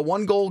other one's a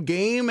 1-goal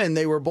game and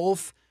they were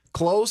both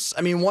close.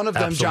 I mean, one of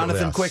them, Absolutely,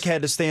 Jonathan Quick,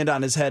 had to stand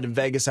on his head and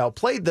Vegas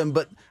outplayed them.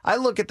 But I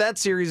look at that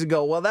series and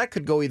go, that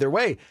could go either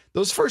way.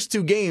 Those first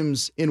two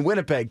games in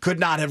Winnipeg could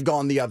not have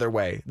gone the other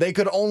way. They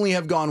could only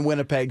have gone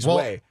Winnipeg's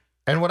way.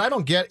 And what I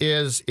don't get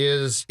is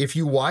if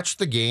you watch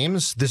the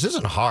games, this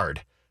isn't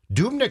hard.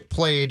 Dubnyk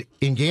played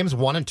in games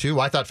 1 and 2,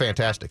 I thought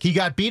fantastic. He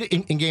got beat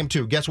in game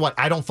 2. Guess what?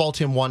 I don't fault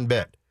him one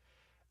bit.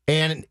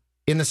 And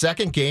in the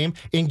second game,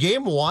 in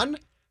game 1,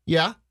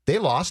 they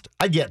lost.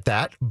 I get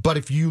that. But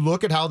if you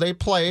look at how they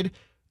played,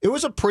 it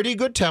was a pretty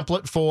good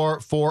template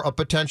for a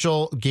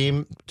potential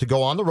game to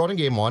go on the road in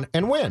game 1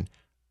 and win.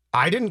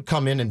 I didn't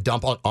come in and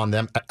dump on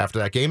them after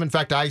that game. In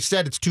fact, I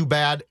said it's too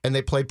bad, and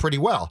they played pretty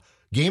well.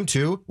 Game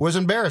 2 was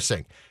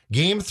embarrassing.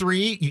 Game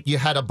 3, you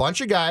had a bunch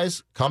of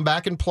guys come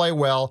back and play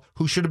well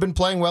who should have been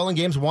playing well in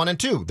games 1 and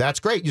 2. That's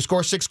great. You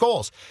score 6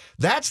 goals.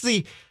 That's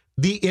the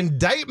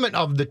indictment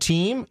of the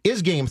team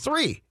is game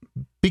 3.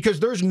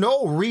 Because there's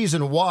no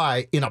reason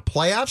why in a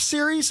playoff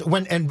series,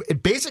 and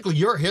basically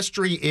your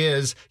history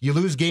is you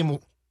lose game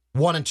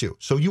 1 and 2.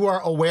 So you are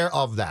aware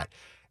of that.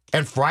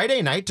 And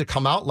Friday night to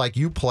come out like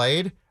you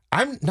played,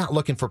 I'm not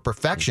looking for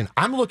perfection.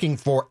 I'm looking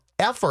for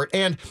effort.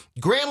 And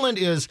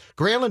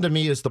Granlund to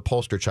me is the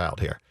poster child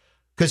here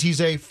because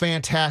he's a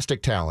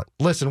fantastic talent.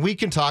 Listen, we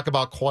can talk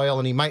about Coyle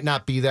and he might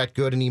not be that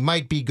good and he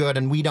might be good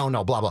and we don't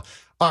know, blah, blah.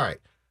 All right.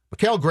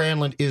 Mikael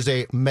Granlund is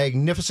a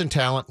magnificent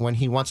talent when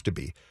he wants to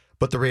be.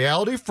 But the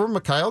reality for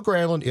Mikael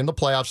Granlund in the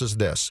playoffs is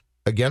this.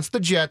 Against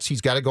the Jets,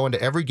 he's got to go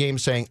into every game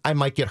saying, I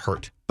might get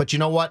hurt. But you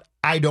know what?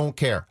 I don't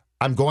care.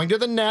 I'm going to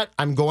the net.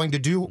 I'm going to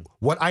do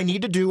what I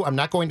need to do. I'm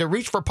not going to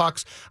reach for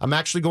pucks. I'm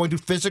actually going to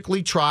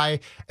physically try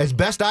as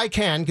best I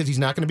can, because he's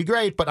not going to be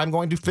great, but I'm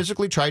going to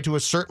physically try to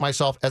assert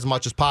myself as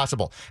much as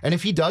possible. And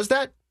if he does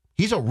that,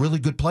 he's a really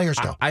good player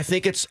still. I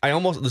think this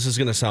is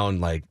going to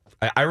sound like,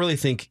 I really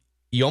think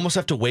you almost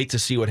have to wait to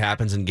see what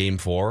happens in game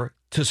 4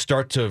 to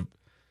start to,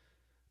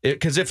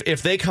 because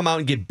if they come out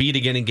and get beat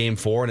again in game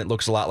 4 and it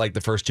looks a lot like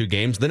the first 2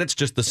 games, then it's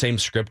just the same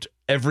script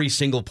every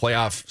single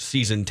playoff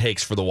season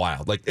takes for the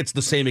Wild. Like, it's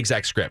the same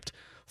exact script.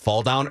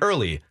 Fall down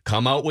early,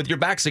 come out with your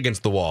backs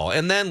against the wall,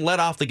 and then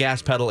let off the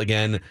gas pedal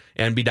again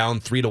and be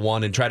down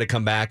 3-1 and try to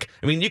come back.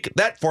 I mean,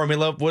 that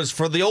formula was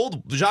for the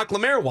old Jacques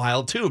Lemaire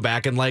Wild too,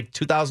 back in like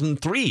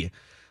 2003,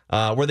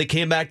 where they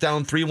came back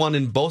down 3-1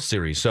 in both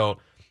series. So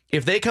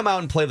if they come out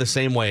and play the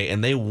same way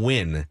and they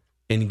win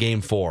in game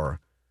 4,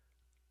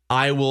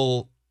 I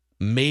will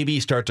maybe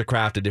start to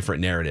craft a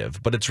different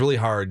narrative, but it's really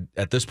hard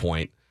at this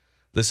point.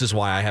 This is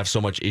why I have so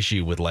much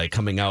issue with like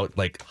coming out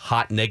like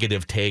hot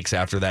negative takes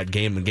after that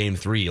game in game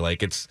 3.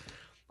 Like, it's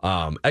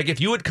like if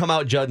you had come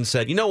out, Judd, and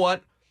said, you know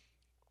what,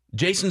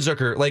 Jason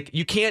Zucker, like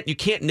you can't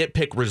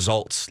nitpick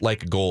results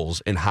like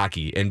goals in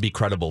hockey and be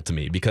credible to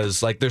me,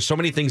 because like there's so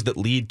many things that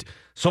lead,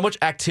 so much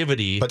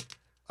activity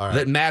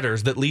that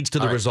matters that leads to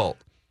the result.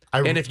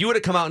 And if you would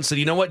have come out and said,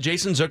 you know what,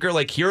 Jason Zucker,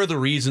 like here are the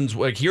reasons,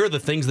 like here are the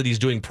things that he's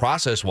doing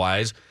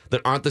process-wise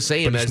that aren't the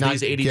same as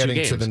these 82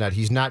 games. To the net.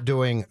 He's not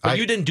doing. But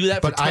you didn't do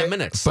that for 10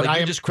 minutes. But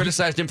you just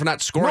criticized him for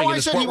not scoring in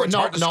a sport where it's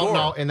hard to score.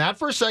 No. In that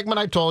first segment,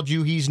 I told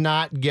you he's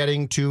not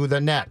getting to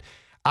the net.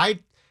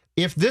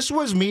 If this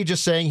was me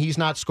just saying he's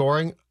not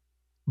scoring,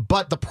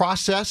 but the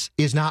process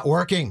is not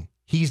working.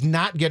 He's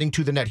not getting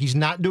to the net. He's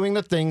not doing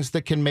the things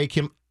that can make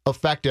him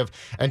effective.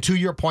 And to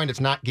your point,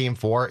 it's not game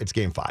 4, it's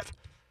game 5.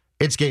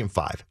 It's game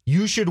 5.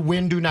 You should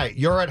win tonight.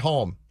 You're at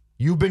home.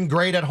 You've been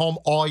great at home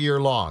all year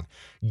long.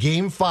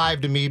 Game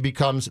 5 to me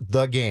becomes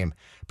the game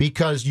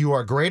because you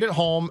are great at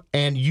home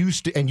and you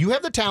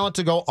have the talent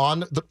to go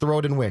on the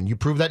road and win. You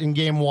proved that in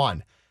game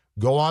 1.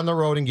 Go on the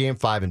road in game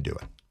 5 and do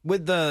it.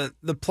 With the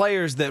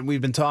players that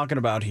we've been talking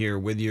about here,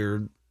 with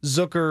your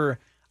Zucker,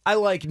 I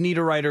like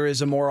Niederreiter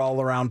as a more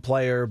all-around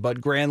player,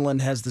 but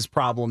Granlund has this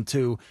problem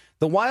too.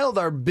 The Wild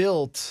are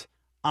built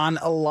on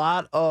a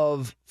lot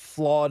of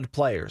flawed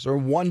players or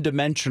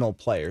one-dimensional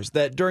players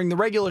that during the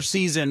regular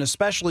season,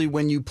 especially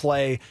when you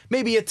play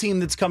maybe a team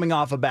that's coming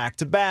off a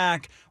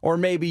back-to-back, or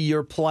maybe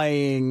you're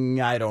playing,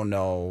 I don't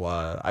know,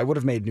 I would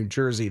have made New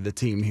Jersey the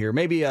team here,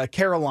 maybe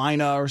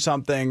Carolina or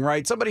something,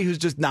 right? Somebody who's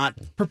just not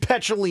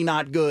perpetually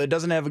not good,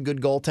 doesn't have a good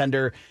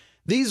goaltender.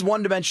 These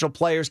one-dimensional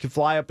players can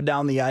fly up and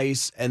down the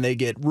ice, and they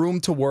get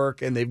room to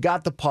work, and they've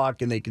got the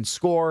puck, and they can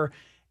score.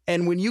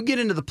 And when you get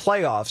into the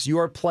playoffs, you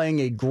are playing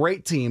a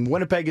great team.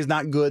 Winnipeg is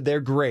not good. They're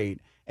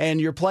great.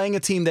 And you're playing a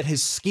team that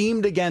has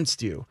schemed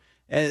against you.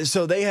 And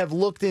so they have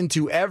looked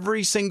into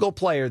every single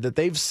player that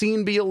they've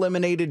seen be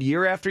eliminated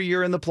year after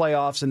year in the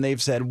playoffs, and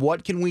they've said,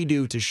 what can we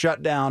do to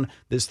shut down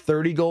this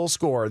 30-goal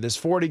scorer, this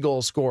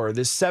 40-goal scorer,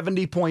 this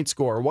 70-point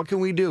scorer? What can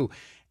we do?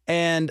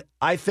 And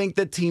I think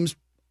that teams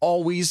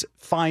always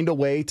find a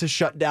way to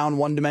shut down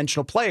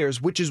one-dimensional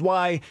players, which is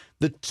why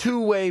the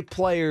two-way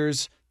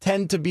players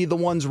tend to be the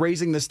ones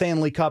raising the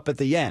Stanley Cup at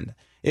the end.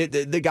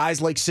 The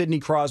guys like Sidney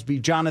Crosby,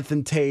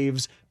 Jonathan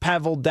Toews,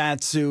 Pavel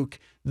Datsyuk,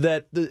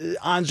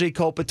 Anze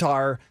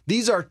Kopitar,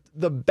 these are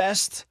the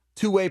best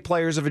two-way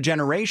players of a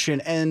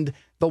generation, and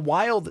the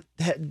Wild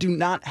do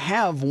not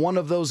have one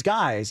of those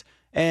guys.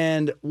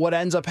 And what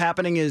ends up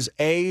happening is,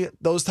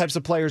 those types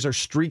of players are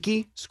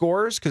streaky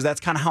scorers, because that's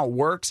kind of how it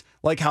works.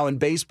 Like how in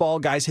baseball,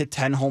 guys hit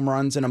 10 home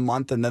runs in a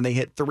month and then they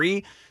hit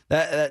 3.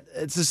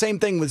 It's the same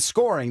thing with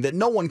scoring, that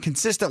no one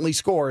consistently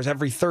scores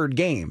every third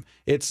game.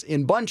 It's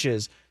in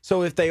bunches.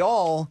 So if they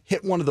all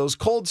hit one of those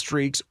cold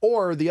streaks,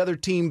 or the other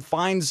team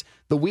finds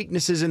the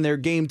weaknesses in their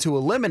game to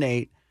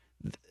eliminate,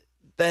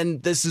 then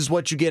this is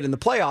what you get in the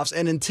playoffs.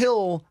 And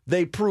until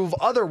they prove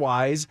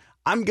otherwise,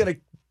 I'm going to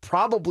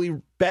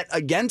probably bet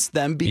against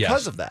them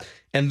because of that.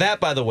 And that,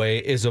 by the way,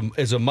 is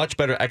a much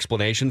better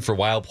explanation for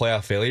Wild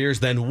playoff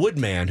failures than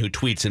Woodman, who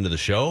tweets into the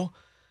show,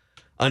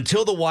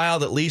 until the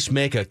Wild at least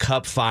make a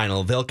cup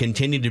final, they'll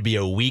continue to be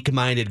a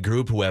weak-minded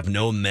group who have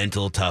no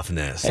mental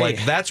toughness. Hey.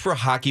 Like, that's where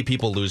hockey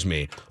people lose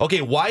me.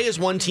 Okay, why is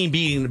one team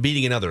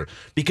beating another?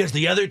 Because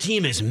the other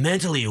team is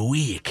mentally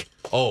weak.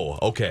 Oh,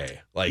 okay.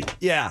 Like,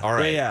 yeah, all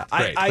right. Yeah.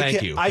 Great.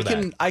 Thank you.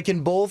 I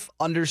can both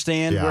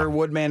understand where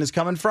Woodman is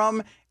coming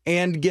from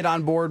and get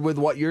on board with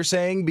what you're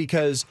saying,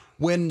 because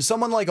when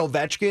someone like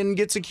Ovechkin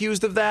gets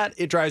accused of that,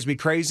 it drives me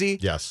crazy.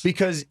 Yes.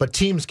 But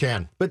teams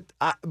can. But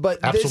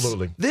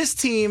absolutely. This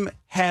team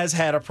has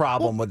had a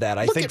problem with that,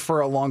 I think,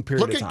 for a long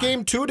period of time. Look at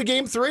Game 2 to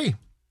Game 3.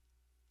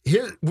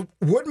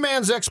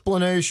 Woodman's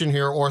explanation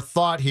here, or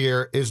thought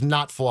here, is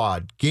not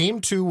flawed. Game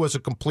 2 was a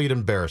complete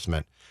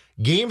embarrassment.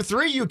 Game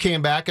 3, you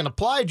came back and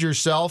applied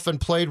yourself and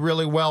played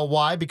really well.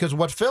 Why? Because of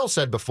what Phil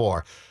said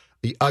before.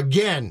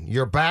 Again,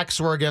 your backs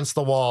were against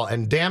the wall,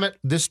 and damn it,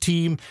 this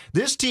team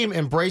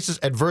embraces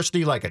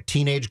adversity like a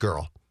teenage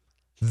girl.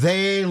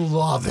 They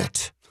love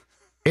it.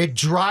 It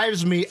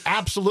drives me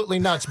absolutely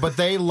nuts, but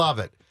they love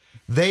it.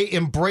 They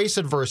embrace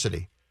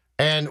adversity.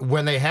 And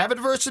when they have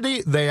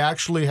adversity, they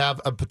actually have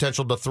a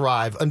potential to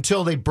thrive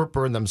until they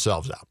burn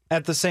themselves out.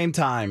 At the same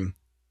time,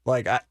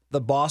 like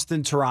the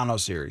Boston-Toronto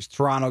series,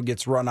 Toronto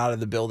gets run out of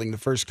the building the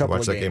first couple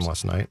of games. Watched that game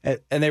last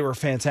night. And they were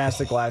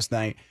fantastic last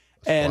night.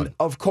 And, fun.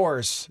 Of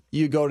course,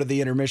 you go to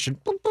the intermission,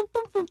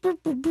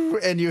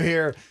 and you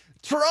hear,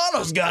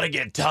 Toronto's got to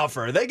get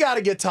tougher. They got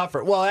to get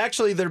tougher. Well,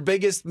 actually, their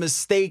biggest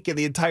mistake in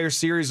the entire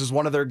series was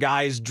one of their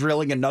guys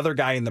drilling another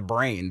guy in the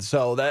brain.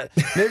 So that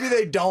maybe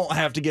they don't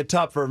have to get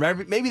tougher.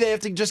 Maybe they have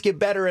to just get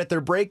better at their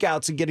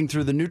breakouts and getting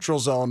through the neutral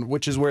zone,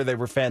 which is where they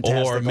were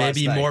fantastic. Or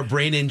maybe more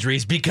brain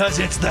injuries because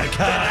it's the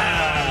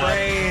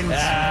brains.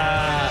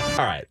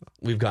 All right.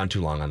 We've gone too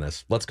long on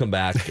this. Let's come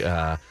back.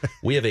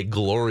 We have a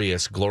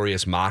glorious,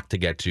 glorious mock to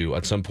get to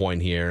at some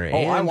point here. And,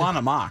 I want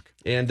a mock.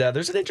 And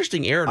there's an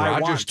interesting Aaron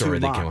Rodgers story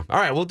that came up. All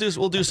right, we'll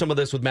do some of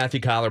this with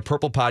Matthew Collar,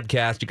 Purple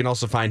Podcast. You can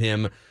also find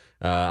him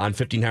on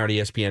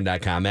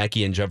 1500ESPN.com.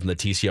 Mackey and Judd from the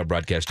TCL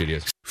Broadcast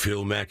Studios.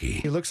 Phil Mackey.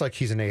 He looks like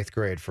he's in 8th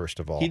grade,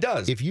 first of all. He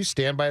does. If you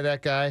stand by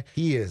that guy,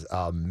 he is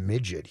a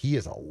midget. He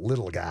is a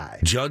little guy.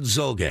 Judd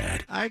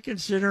Zulgad. I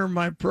consider him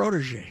my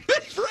protege.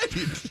 That's right.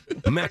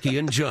 Mackey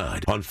and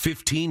Judd on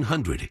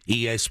 1500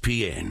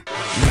 ESPN.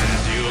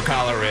 Matthew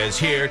Collar is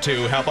here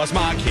to help us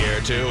mock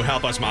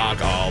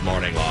all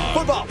morning long.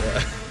 Football.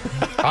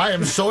 I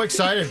am so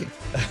excited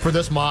for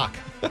this mock.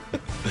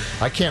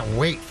 I can't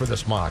wait for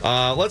this mock.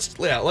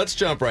 Let's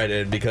jump right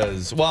in,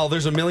 because while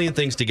there's a million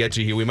things to get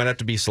to here, we might have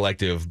to be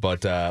selective.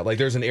 But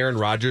there's an Aaron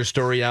Rodgers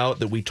story out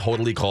that we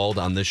totally called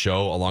on this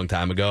show a long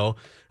time ago.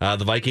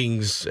 The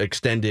Vikings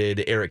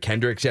extended Eric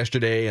Kendricks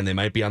yesterday, and they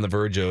might be on the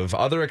verge of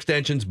other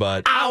extensions.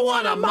 But I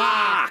want a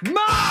mock.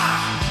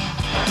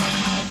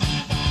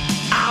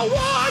 I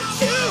want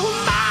to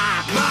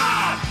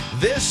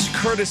mock. This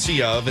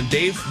courtesy of, and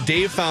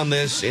Dave found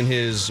this in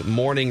his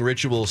morning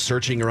ritual,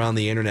 searching around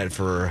the internet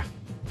for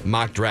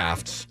mock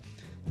drafts.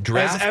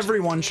 As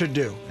everyone should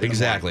do.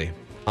 Exactly.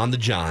 On the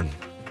John.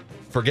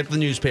 Forget the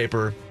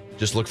newspaper.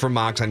 Just look for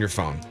mocks on your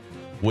phone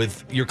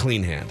with your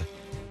clean hand,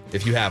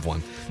 if you have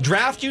one.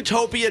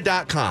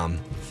 DraftUtopia.com.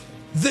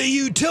 The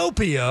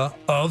utopia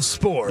of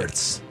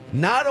sports.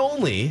 Not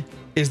only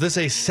is this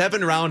a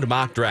 7-round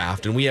mock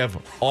draft? And we have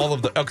all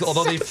of the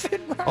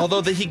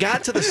although he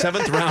got to the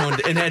 7th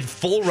round and had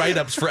full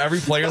write-ups for every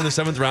player in the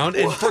 7th round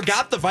and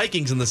forgot the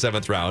Vikings in the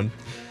 7th round.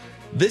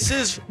 This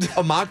is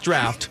a mock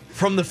draft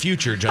from the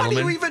future, gentlemen.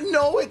 How do you even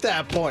know at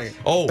that point?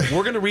 Oh,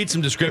 we're going to read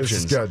some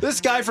descriptions.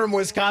 This guy from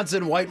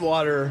Wisconsin,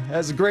 Whitewater,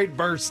 has a great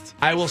burst.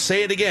 I will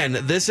say it again.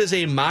 This is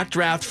a mock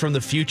draft from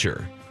the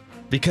future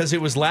because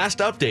it was last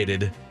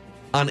updated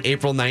on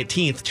April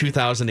 19th,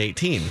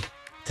 2018.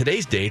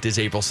 Today's date is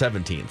April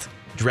 17th.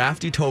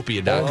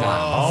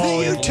 DraftUtopia.com.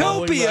 The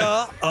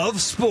utopia of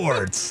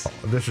sports.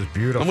 This is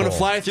beautiful. I'm going to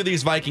fly through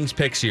these Vikings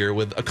picks here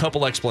with a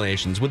couple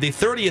explanations. With the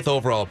 30th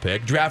overall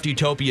pick,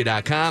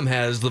 DraftUtopia.com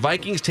has the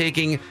Vikings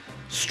taking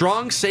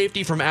strong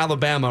safety from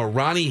Alabama,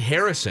 Ronnie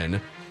Harrison.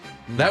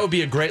 That would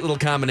be a great little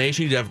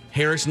combination. You'd have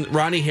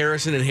Ronnie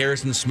Harrison and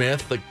Harrison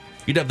Smith.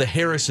 You'd have the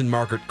Harrison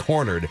market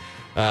cornered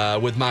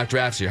with mock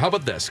drafts here. How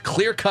about this?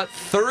 Clear-cut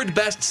third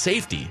best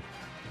safety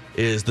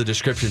is the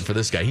description for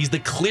this guy. He's the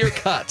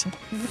clear-cut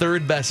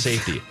third best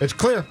safety. It's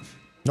clear.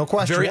 No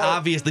question. Very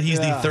obvious that he's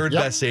the third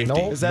best safety.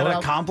 Is that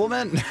a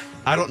compliment?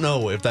 I don't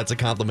know if that's a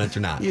compliment or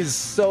not. He is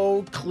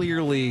so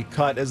clearly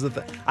cut as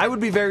the I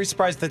would be very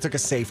surprised if they took a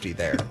safety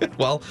there.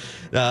 Well,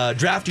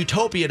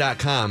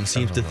 DraftUtopia.com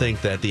seems to think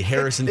that the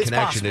Harrison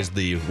connection is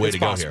the way to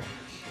go here.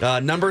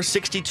 Number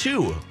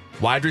 62,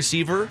 wide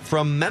receiver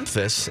from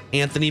Memphis,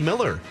 Anthony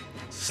Miller.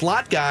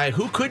 Slot guy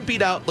who could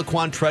beat out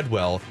Laquan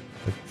Treadwell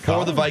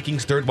for the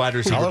Vikings' third wide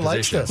receiver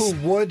position. Who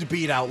would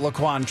beat out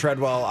Laquan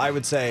Treadwell, I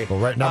would say. Well,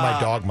 right now my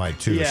dog might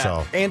too. Yeah,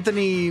 So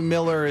Anthony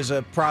Miller is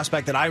a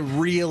prospect that I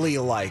really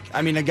like.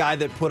 I mean, a guy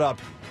that put up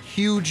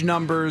huge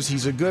numbers.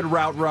 He's a good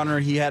route runner.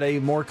 He had a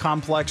more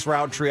complex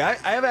route tree. I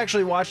have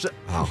actually watched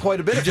quite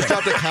a bit of it. You just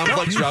dropped a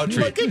complex route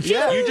tree.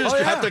 You just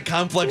dropped a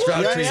complex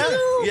route tree.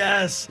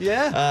 Yes.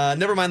 Yeah.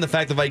 Never mind the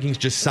fact the Vikings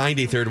just signed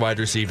a third wide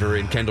receiver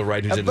in Kendall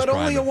Wright, who's in his prime.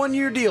 But only a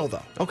one-year deal,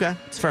 though. Okay,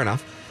 it's fair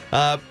enough.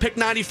 Pick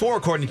 94,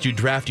 according to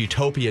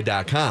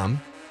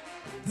DraftUtopia.com.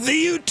 The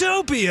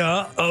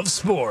utopia of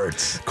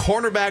sports.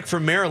 Cornerback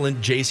from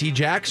Maryland, J.C.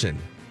 Jackson.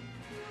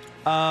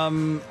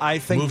 I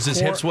think moves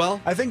his hips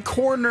well. I think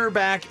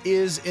cornerback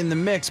is in the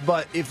mix,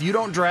 but if you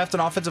don't draft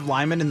an offensive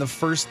lineman in the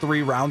first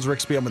 3 rounds, Rick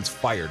Spielman's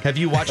fired. Have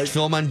you watched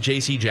film on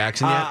J.C.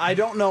 Jackson yet? I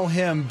don't know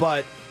him,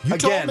 but You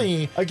told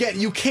me. Again,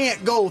 you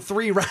can't go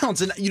 3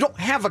 rounds, and you don't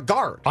have a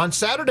guard. On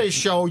Saturday's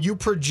show, you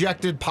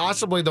projected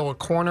possibly, though, a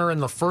corner in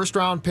the first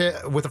round pick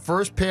with the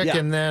first pick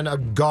and then a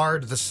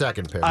guard the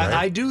second pick, right?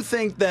 I do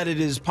think that it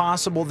is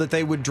possible that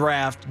they would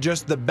draft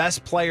just the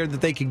best player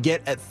that they could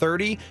get at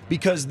 30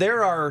 because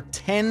there are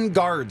 10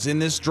 guards in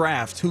this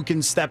draft who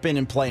can step in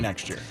and play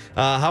next year.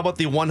 How about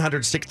the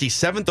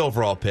 167th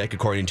overall pick,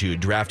 according to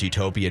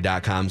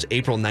DraftUtopia.com's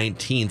April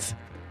 19th,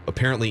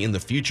 apparently in the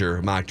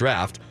future, mock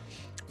draft?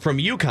 From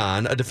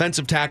UConn, a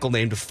defensive tackle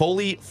named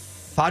Foley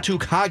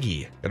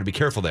Fatukagi. Got to be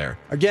careful there.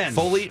 Again.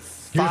 Foley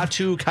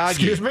Fatukagi.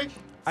 Excuse me?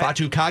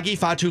 Fatukagi.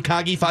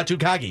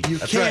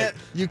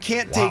 You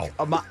can't take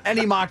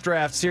any mock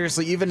draft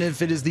seriously, even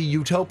if it is the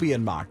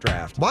utopian mock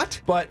draft.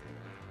 What? But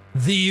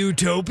the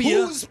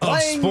utopia who's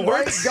playing of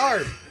right sports?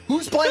 guard?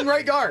 Who's playing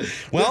right guard?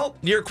 Well,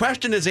 your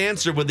question is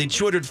answered with the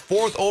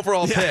 204th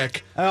overall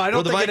pick. I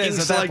don't where the think it is Vikings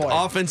at that select point.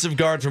 offensive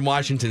guard from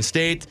Washington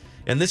State.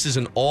 And this is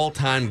an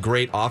all-time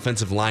great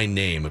offensive line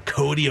name,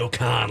 Cody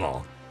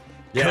O'Connell.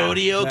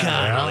 Cody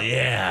O'Connell,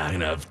 I'm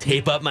going to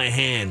tape up my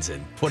hands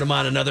and put them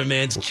on another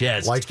man's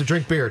chest. Likes to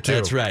drink beer, too.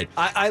 That's right.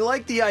 I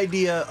like the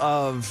idea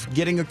of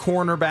getting a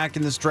cornerback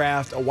in this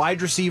draft. A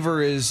wide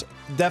receiver is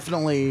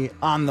definitely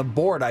on the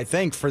board, I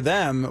think, for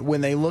them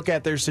when they look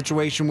at their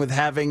situation with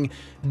having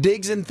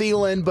Diggs and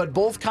Thielen, but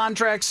both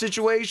contract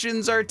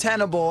situations are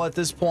tenable at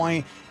this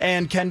point.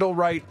 And Kendall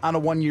Wright on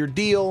a 1-year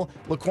deal.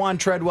 Laquan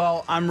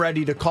Treadwell, I'm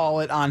ready to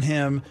call it on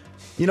him.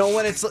 You know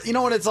what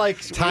it's like?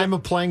 Time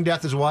of playing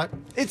death is what?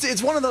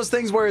 It's one of those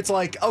things where it's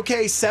like,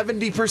 okay,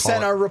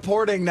 70% are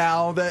reporting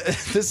now that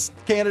this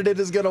candidate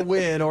is going to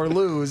win or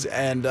lose,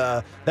 and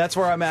that's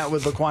where I'm at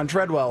with Laquan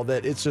Treadwell,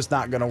 that it's just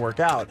not going to work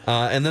out.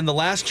 And then the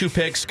last 2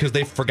 picks, because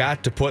they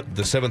forgot to put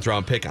the 7th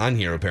round pick on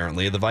here,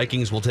 apparently, the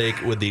Vikings will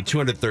take with the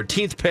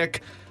 213th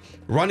pick,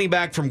 running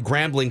back from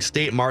Grambling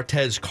State,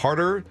 Martez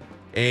Carter.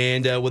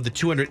 And with the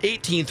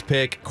 218th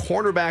pick,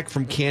 cornerback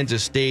from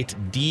Kansas State,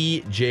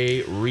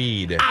 DJ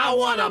Reed. I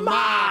want a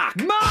mock.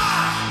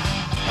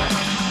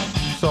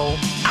 So,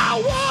 I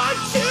want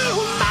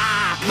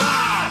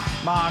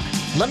to mock.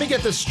 Let me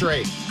get this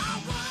straight.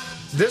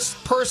 This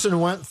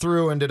person went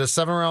through and did a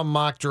 7-round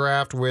mock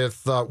draft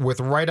with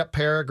write-up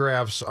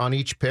paragraphs on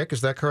each pick. Is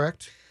that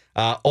correct?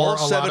 All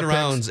 7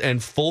 rounds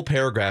and full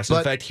paragraphs.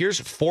 In fact,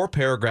 here's 2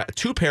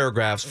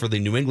 paragraphs for the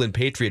New England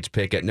Patriots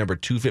pick at number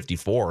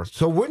 254.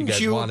 So wouldn't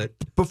you want it?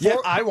 Before Yeah,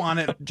 I want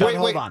it. John,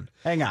 hold on.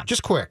 Hang on.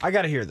 Just quick. I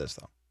got to hear this,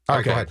 though. All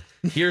right, go ahead.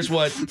 Here's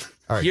what.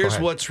 right, here's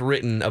what's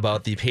written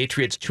about the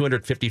Patriots'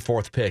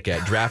 254th pick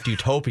at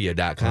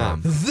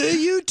DraftUtopia.com. The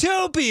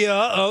utopia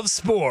of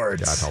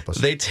sports. God help us.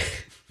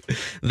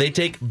 They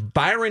take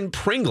Byron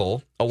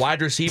Pringle, a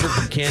wide receiver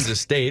from Kansas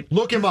State.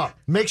 Look him up.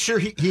 Make sure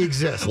he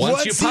exists.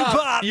 Once you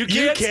pop, you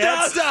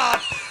can't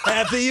stop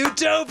at the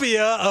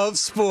utopia of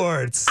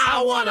sports.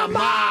 I want a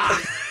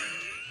mock.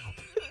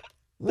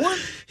 What?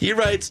 He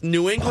writes,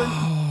 New England.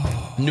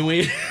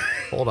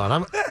 Hold on.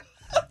 I'm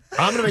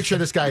going to make sure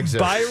this guy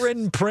exists.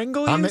 Byron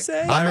Pringle, you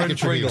say? I'm making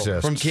sure he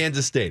exists. From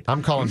Kansas State.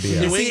 I'm calling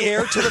BS. He's the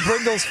heir to the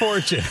Pringles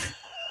fortune.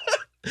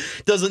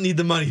 Doesn't need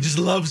the money, just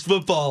loves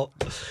football.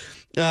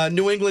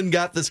 New England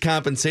got this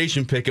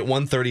compensation pick at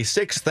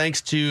 136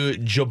 thanks to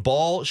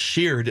Jabal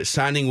Sheard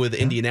signing with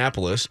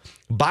Indianapolis.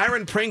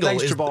 Byron Pringle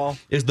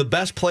is the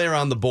best player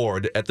on the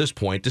board at this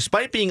point.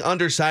 Despite being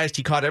undersized,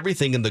 he caught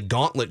everything in the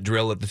gauntlet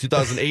drill at the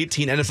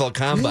 2018 NFL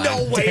Combine.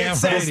 No way it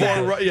says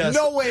that. Yes.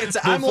 No way it's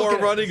I'm before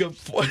running a...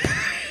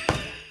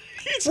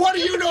 What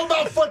do you know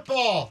about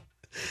football?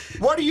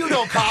 What do you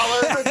know,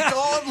 Collar?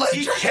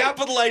 He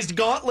capitalized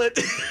gauntlet.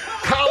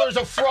 Collar's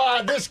a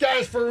fraud. This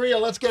guy's for real.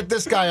 Let's get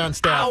this guy on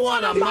staff. I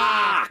want a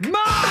mock.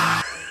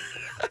 Mock!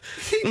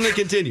 I'm going to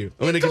continue.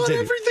 Everything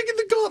in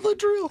the gauntlet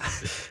drill.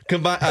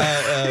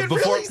 It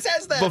really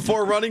says that.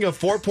 Before running a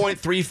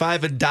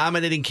 4.35 and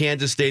dominating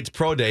Kansas State's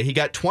pro day, he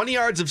got 20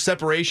 yards of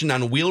separation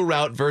on wheel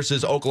route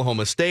versus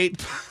Oklahoma State.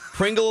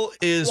 Pringle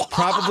is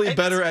probably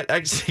better at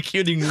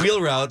executing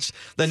wheel routes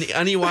than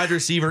any wide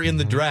receiver in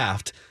the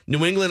draft.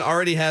 New England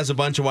already has a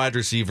bunch of wide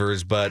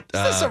receivers, but...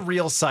 Is this a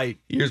real site?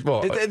 Here's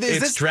more.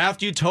 It's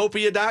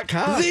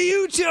draftutopia.com. The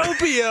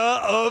utopia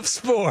of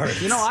sports.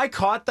 You know, I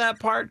caught that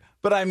part,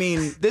 but I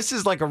mean, this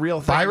is like a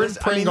real thing. Byron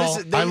Pringle,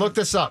 I looked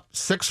this up.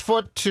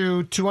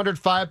 6'2",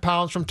 205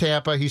 pounds from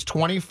Tampa. He's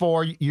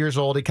 24 years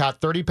old. He caught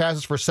 30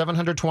 passes for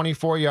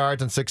 724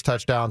 yards and 6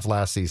 touchdowns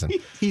last season.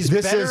 This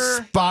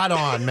is spot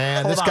on,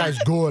 man. This guy's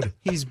good.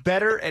 He's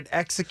better at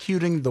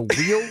executing the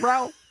wheel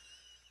route?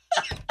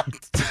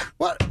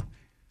 What?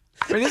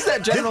 I mean, isn't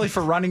that generally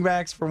for running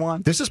backs, for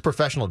one? This is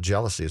professional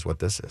jealousy is what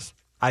this is.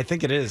 I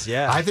think it is,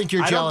 yeah. I think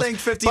you're jealous. I don't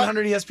think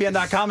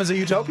 1500ESPN.com is a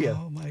utopia.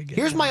 Oh, my God.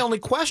 Here's my only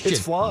question.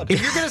 It's flawed.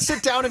 If you're going to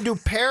sit down and do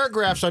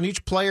paragraphs on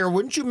each player,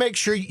 wouldn't you make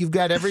sure you've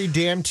got every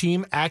damn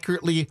team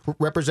accurately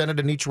represented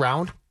in each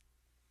round?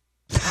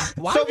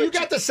 So if you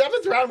got the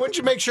 7th round, wouldn't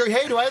you make sure,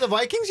 hey, do I have the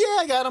Vikings? Yeah,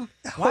 I got them.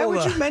 Why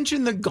would you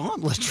mention the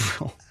gauntlet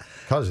drill?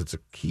 Because it's a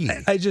key.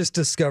 I just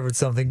discovered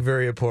something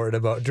very important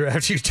about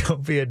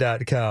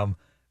draftutopia.com.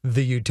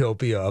 The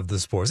utopia of the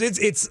sports.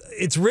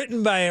 It's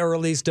written by, or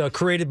at least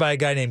created by a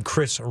guy named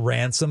Chris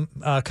Ransom,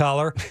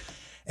 Collar.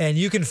 And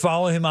you can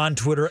follow him on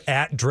Twitter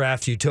at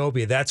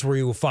draftutopia. That's where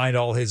you will find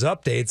all his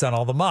updates on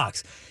all the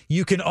mocks.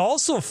 You can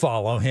also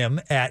follow him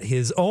at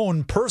his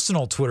own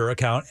personal Twitter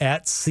account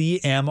at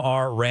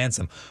CMR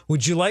Ransom.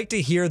 Would you like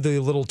to hear the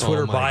little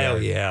Twitter bio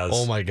he has?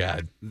 Oh, my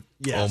God.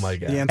 Yes. Oh, my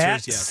God. The answer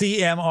at is yes.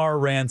 CMR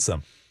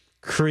Ransom,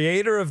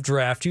 creator of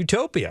Draft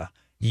Utopia.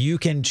 You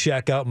can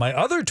check out my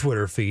other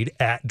Twitter feed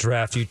at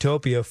Draft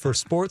Utopia for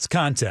sports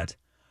content.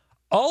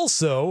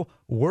 Also,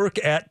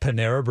 work at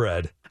Panera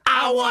Bread.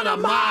 I want a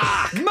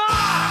mock.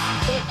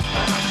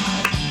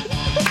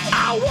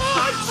 I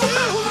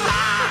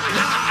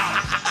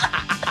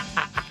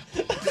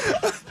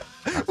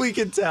want We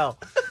can tell.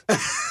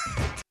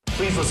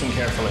 Please listen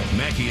carefully.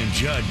 Mackey and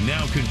Judd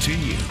now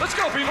continue Let's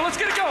go, people. Let's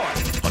get it going.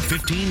 on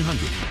 1500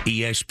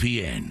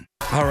 ESPN.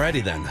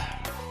 Alrighty then.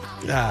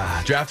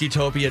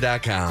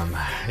 Draftutopia.com.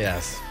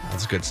 Yes,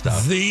 that's good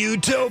stuff. The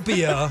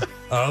utopia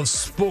of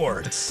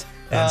sports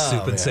and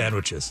soup and man.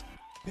 sandwiches.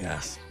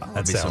 Yes,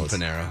 That be some sounds.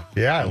 Panera.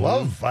 Yeah, I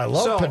love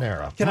So,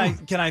 Panera.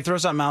 Can I throw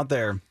something out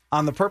there?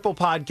 On the Purple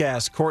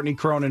Podcast, Courtney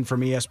Cronin from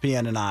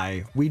ESPN and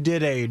I, we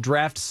did a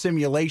draft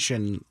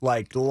simulation,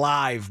 like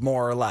live,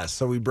 more or less.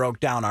 So we broke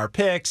down our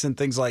picks and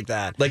things like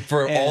that. Like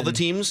for all And- the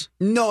teams?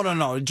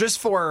 No. Just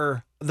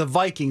for the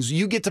Vikings.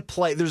 You get to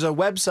play. There's a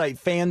website,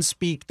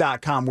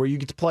 fanspeak.com, where you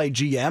get to play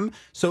GM.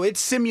 So it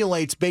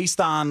simulates based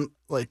on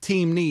like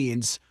team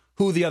needs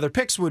who the other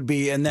picks would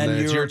be, and then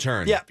it's your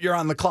turn. Yep, you're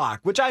on the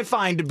clock, which I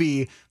find to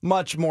be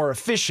much more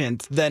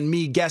efficient than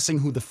me guessing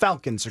who the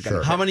Falcons are going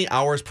to How many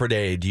hours per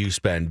day do you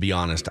spend, be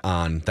honest,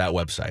 on that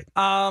website?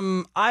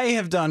 I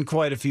have done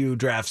quite a few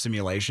draft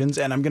simulations,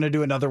 and I'm going to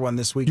do another one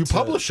this week. You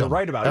publish to them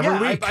write about it. every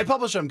Yeah, week. I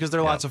publish them because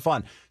they're lots of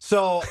fun.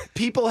 So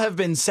people have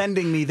been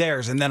sending me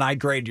theirs, and then I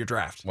grade your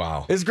draft.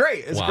 Wow. It's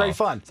great. It's great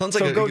fun. Sounds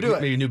like so go do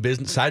it. maybe a new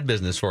business, side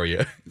business for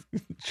you.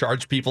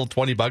 Charge people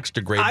 $20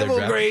 to grade I their will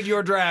draft. grade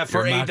your draft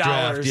for Your mock $8.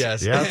 draft, yes.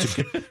 Yeah, it's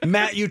a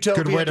Matt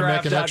Utopia good way to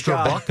make an extra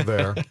buck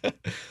there.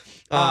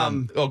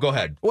 Go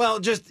ahead. Well,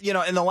 just,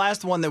 in the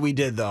last one that we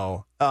did,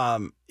 though,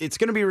 it's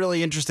going to be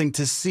really interesting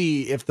to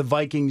see if the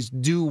Vikings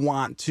do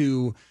want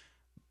to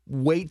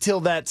wait till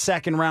that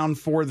second round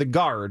for the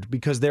guard,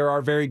 because there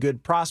are very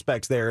good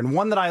prospects there. And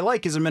one that I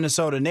like is a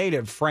Minnesota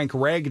native, Frank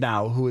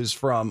Ragnow, who is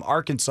from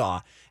Arkansas.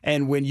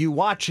 And when you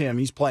watch him,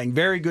 he's playing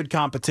very good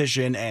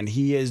competition, and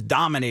he is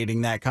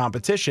dominating that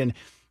competition.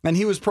 And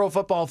he was Pro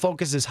Football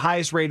Focus's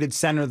highest-rated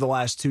center the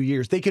last 2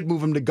 years. They could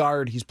move him to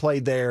guard. He's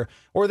played there.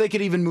 Or they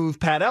could even move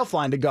Pat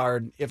Elflein to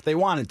guard if they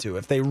wanted to.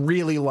 If they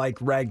really like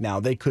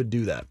Ragnow, they could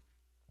do that.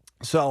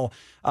 So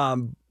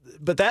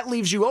but that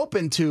leaves you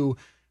open to,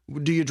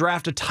 do you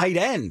draft a tight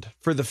end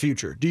for the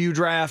future? Do you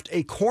draft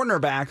a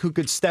cornerback who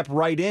could step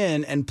right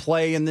in and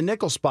play in the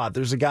nickel spot?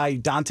 There's a guy,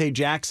 Dante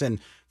Jackson,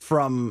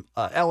 from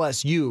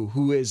LSU,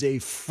 who is a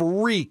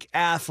freak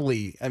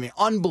athlete. I mean,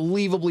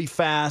 unbelievably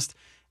fast,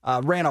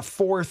 ran a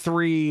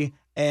 4.3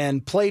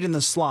 and played in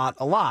the slot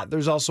a lot.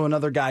 There's also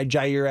another guy,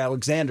 Jair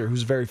Alexander,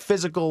 who's very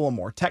physical, a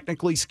more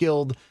technically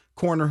skilled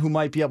corner who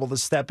might be able to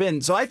step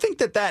in. So I think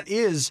that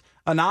is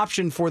an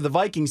option for the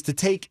Vikings to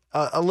take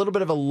a little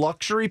bit of a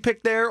luxury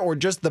pick there, or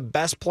just the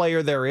best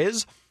player there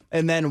is,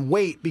 and then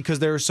wait because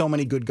there are so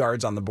many good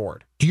guards on the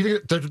board. Do you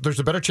think there's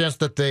a better chance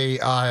that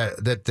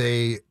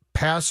they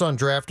pass on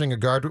drafting a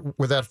guard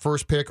with that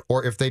first pick,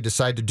 or if they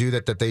decide to do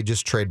that they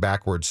just trade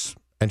backwards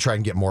and try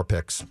and get more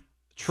picks?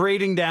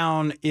 Trading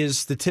down is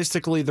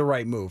statistically the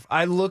right move.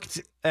 I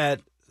looked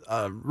at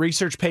a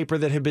research paper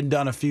that had been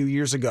done a few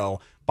years ago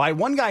by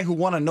one guy who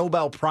won a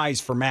Nobel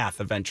Prize for math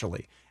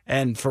eventually.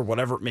 And for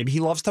whatever, maybe he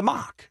loves to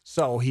mock.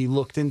 So he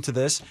looked into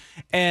this.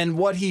 And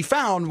what he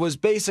found was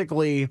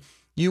basically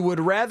you would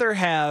rather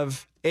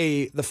have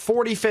the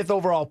 45th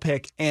overall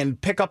pick and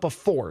pick up a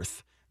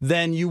fourth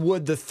than you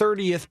would the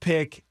 30th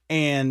pick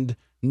and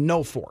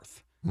no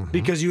fourth. Mm-hmm.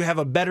 Because you have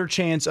a better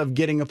chance of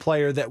getting a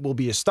player that will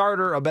be a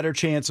starter, a better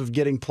chance of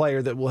getting a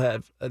player that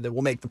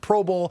will make the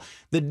Pro Bowl.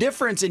 The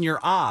difference in your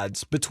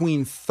odds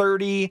between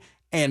 30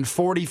 and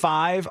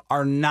 45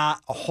 are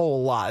not a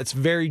whole lot. It's a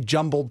very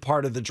jumbled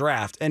part of the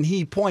draft. And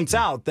he points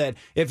out that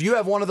if you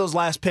have one of those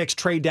last picks,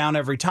 trade down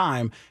every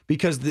time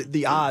because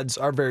the odds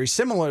are very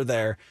similar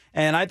there.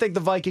 And I think the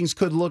Vikings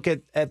could look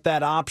at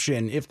that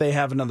option if they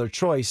have another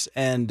choice.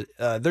 And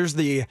there's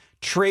the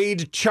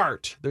trade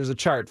chart. There's a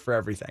chart for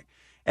everything.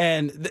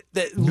 And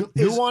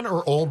new one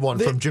or old one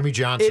from Jimmy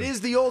Johnson? It is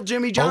the old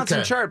Jimmy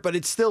Johnson chart, but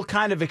it's still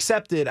kind of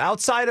accepted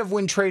outside of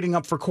when trading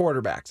up for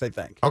quarterbacks, I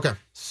think. Okay.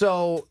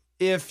 So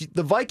if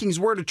the Vikings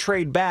were to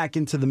trade back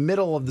into the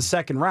middle of the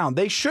second round,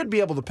 they should be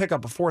able to pick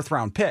up a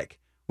fourth-round pick,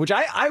 which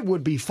I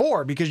would be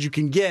for, because you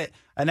can get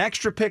an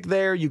extra pick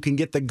there, you can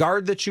get the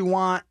guard that you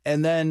want,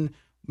 and then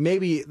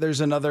maybe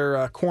there's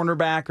another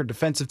cornerback or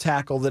defensive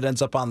tackle that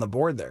ends up on the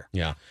board there.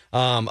 Yeah.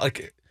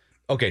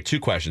 Okay, two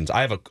questions. I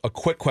have a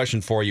quick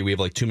question for you. We have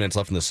like 2 minutes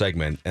left in the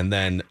segment. And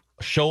then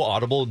show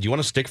Audible. Do you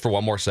want to stick for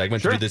one more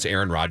segment to do this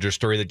Aaron Rodgers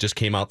story that just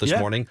came out this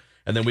morning?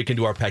 And then we can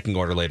do our pecking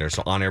order later.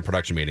 So on-air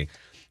production meeting.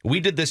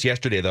 We did this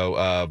yesterday,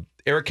 though.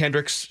 Eric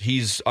Kendricks,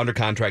 he's under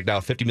contract now,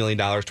 $50 million,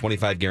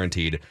 $25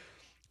 guaranteed.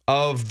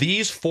 Of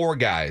these four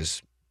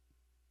guys,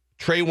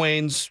 Trey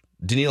Waynes,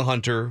 Danielle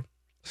Hunter,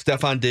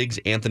 Stephon Diggs,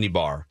 Anthony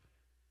Barr,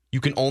 you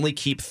can only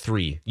keep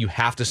 3. You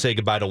have to say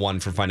goodbye to one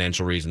for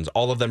financial reasons.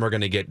 All of them are going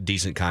to get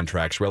decent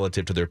contracts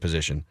relative to their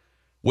position.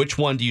 Which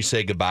one do you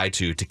say goodbye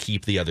to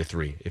keep the other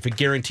 3? If it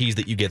guarantees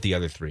that you get the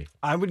other 3.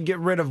 I would get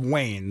rid of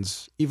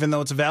Waynes. Even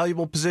though it's a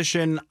valuable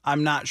position,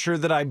 I'm not sure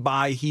that I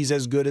buy he's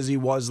as good as he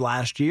was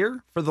last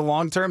year for the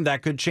long term.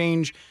 That could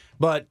change.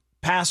 But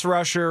pass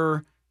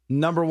rusher,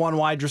 number 1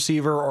 wide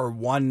receiver, or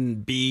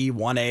 1B,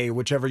 1A,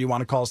 whichever you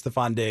want to call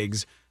Stephon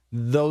Diggs,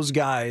 those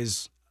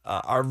guys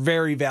are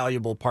very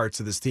valuable parts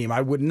of this team.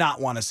 I would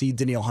not want to see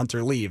Danielle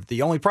Hunter leave.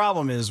 The only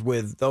problem is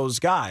with those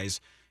guys,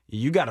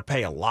 you got to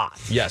pay a lot.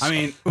 Yes. I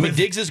mean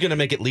Diggs is going to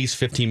make at least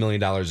 $15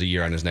 million a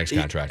year on his next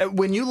contract.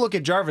 When you look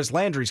at Jarvis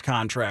Landry's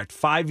contract,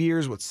 5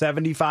 years with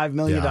 $75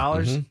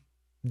 million,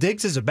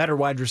 Diggs is a better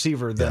wide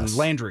receiver than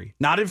Landry.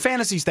 Not in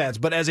fantasy stats,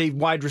 but as a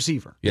wide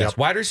receiver. Yes,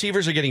 wide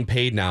receivers are getting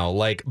paid now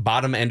like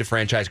bottom end of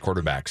franchise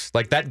quarterbacks.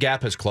 Like that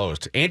gap has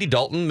closed. Andy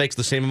Dalton makes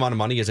the same amount of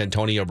money as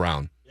Antonio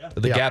Brown.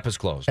 The gap is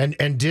closed.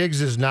 And Diggs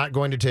is not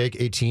going to take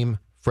a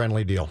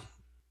team-friendly deal.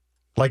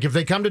 Like, if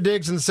they come to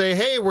Diggs and say,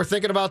 hey, we're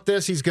thinking about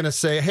this, he's going to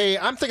say, hey,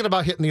 I'm thinking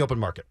about hitting the open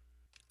market.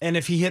 And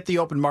if he hit the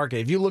open market,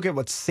 if you look at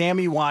what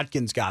Sammy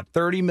Watkins got,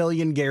 $30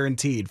 million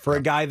guaranteed for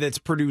a guy that's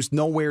produced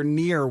nowhere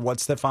near what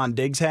Stephon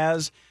Diggs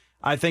has,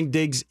 I think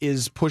Diggs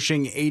is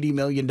pushing $80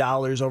 million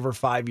over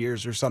 5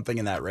 years or something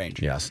in that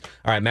range. Yes.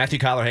 All right, Matthew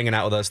Collar hanging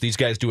out with us. These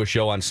guys do a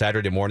show on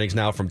Saturday mornings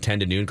now from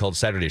 10 to noon called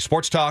Saturday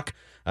Sports Talk.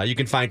 You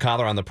can find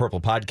Collar on the Purple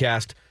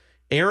Podcast.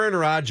 Aaron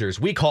Rodgers,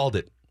 we called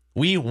it.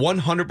 We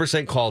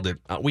 100% called it.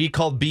 We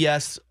called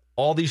BS,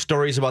 all these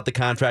stories about the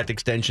contract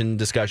extension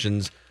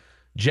discussions.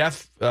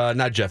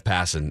 Not Jeff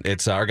Passan.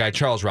 It's our guy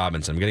Charles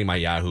Robinson. I'm getting my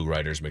Yahoo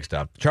writers mixed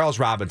up. Charles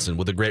Robinson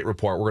with a great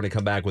report. We're going to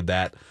come back with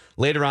that.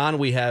 Later on,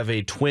 we have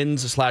a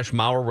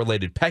Twins/Maurer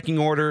related pecking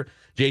order.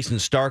 Jason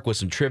Stark with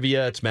some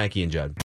trivia. It's Mackie and Judd.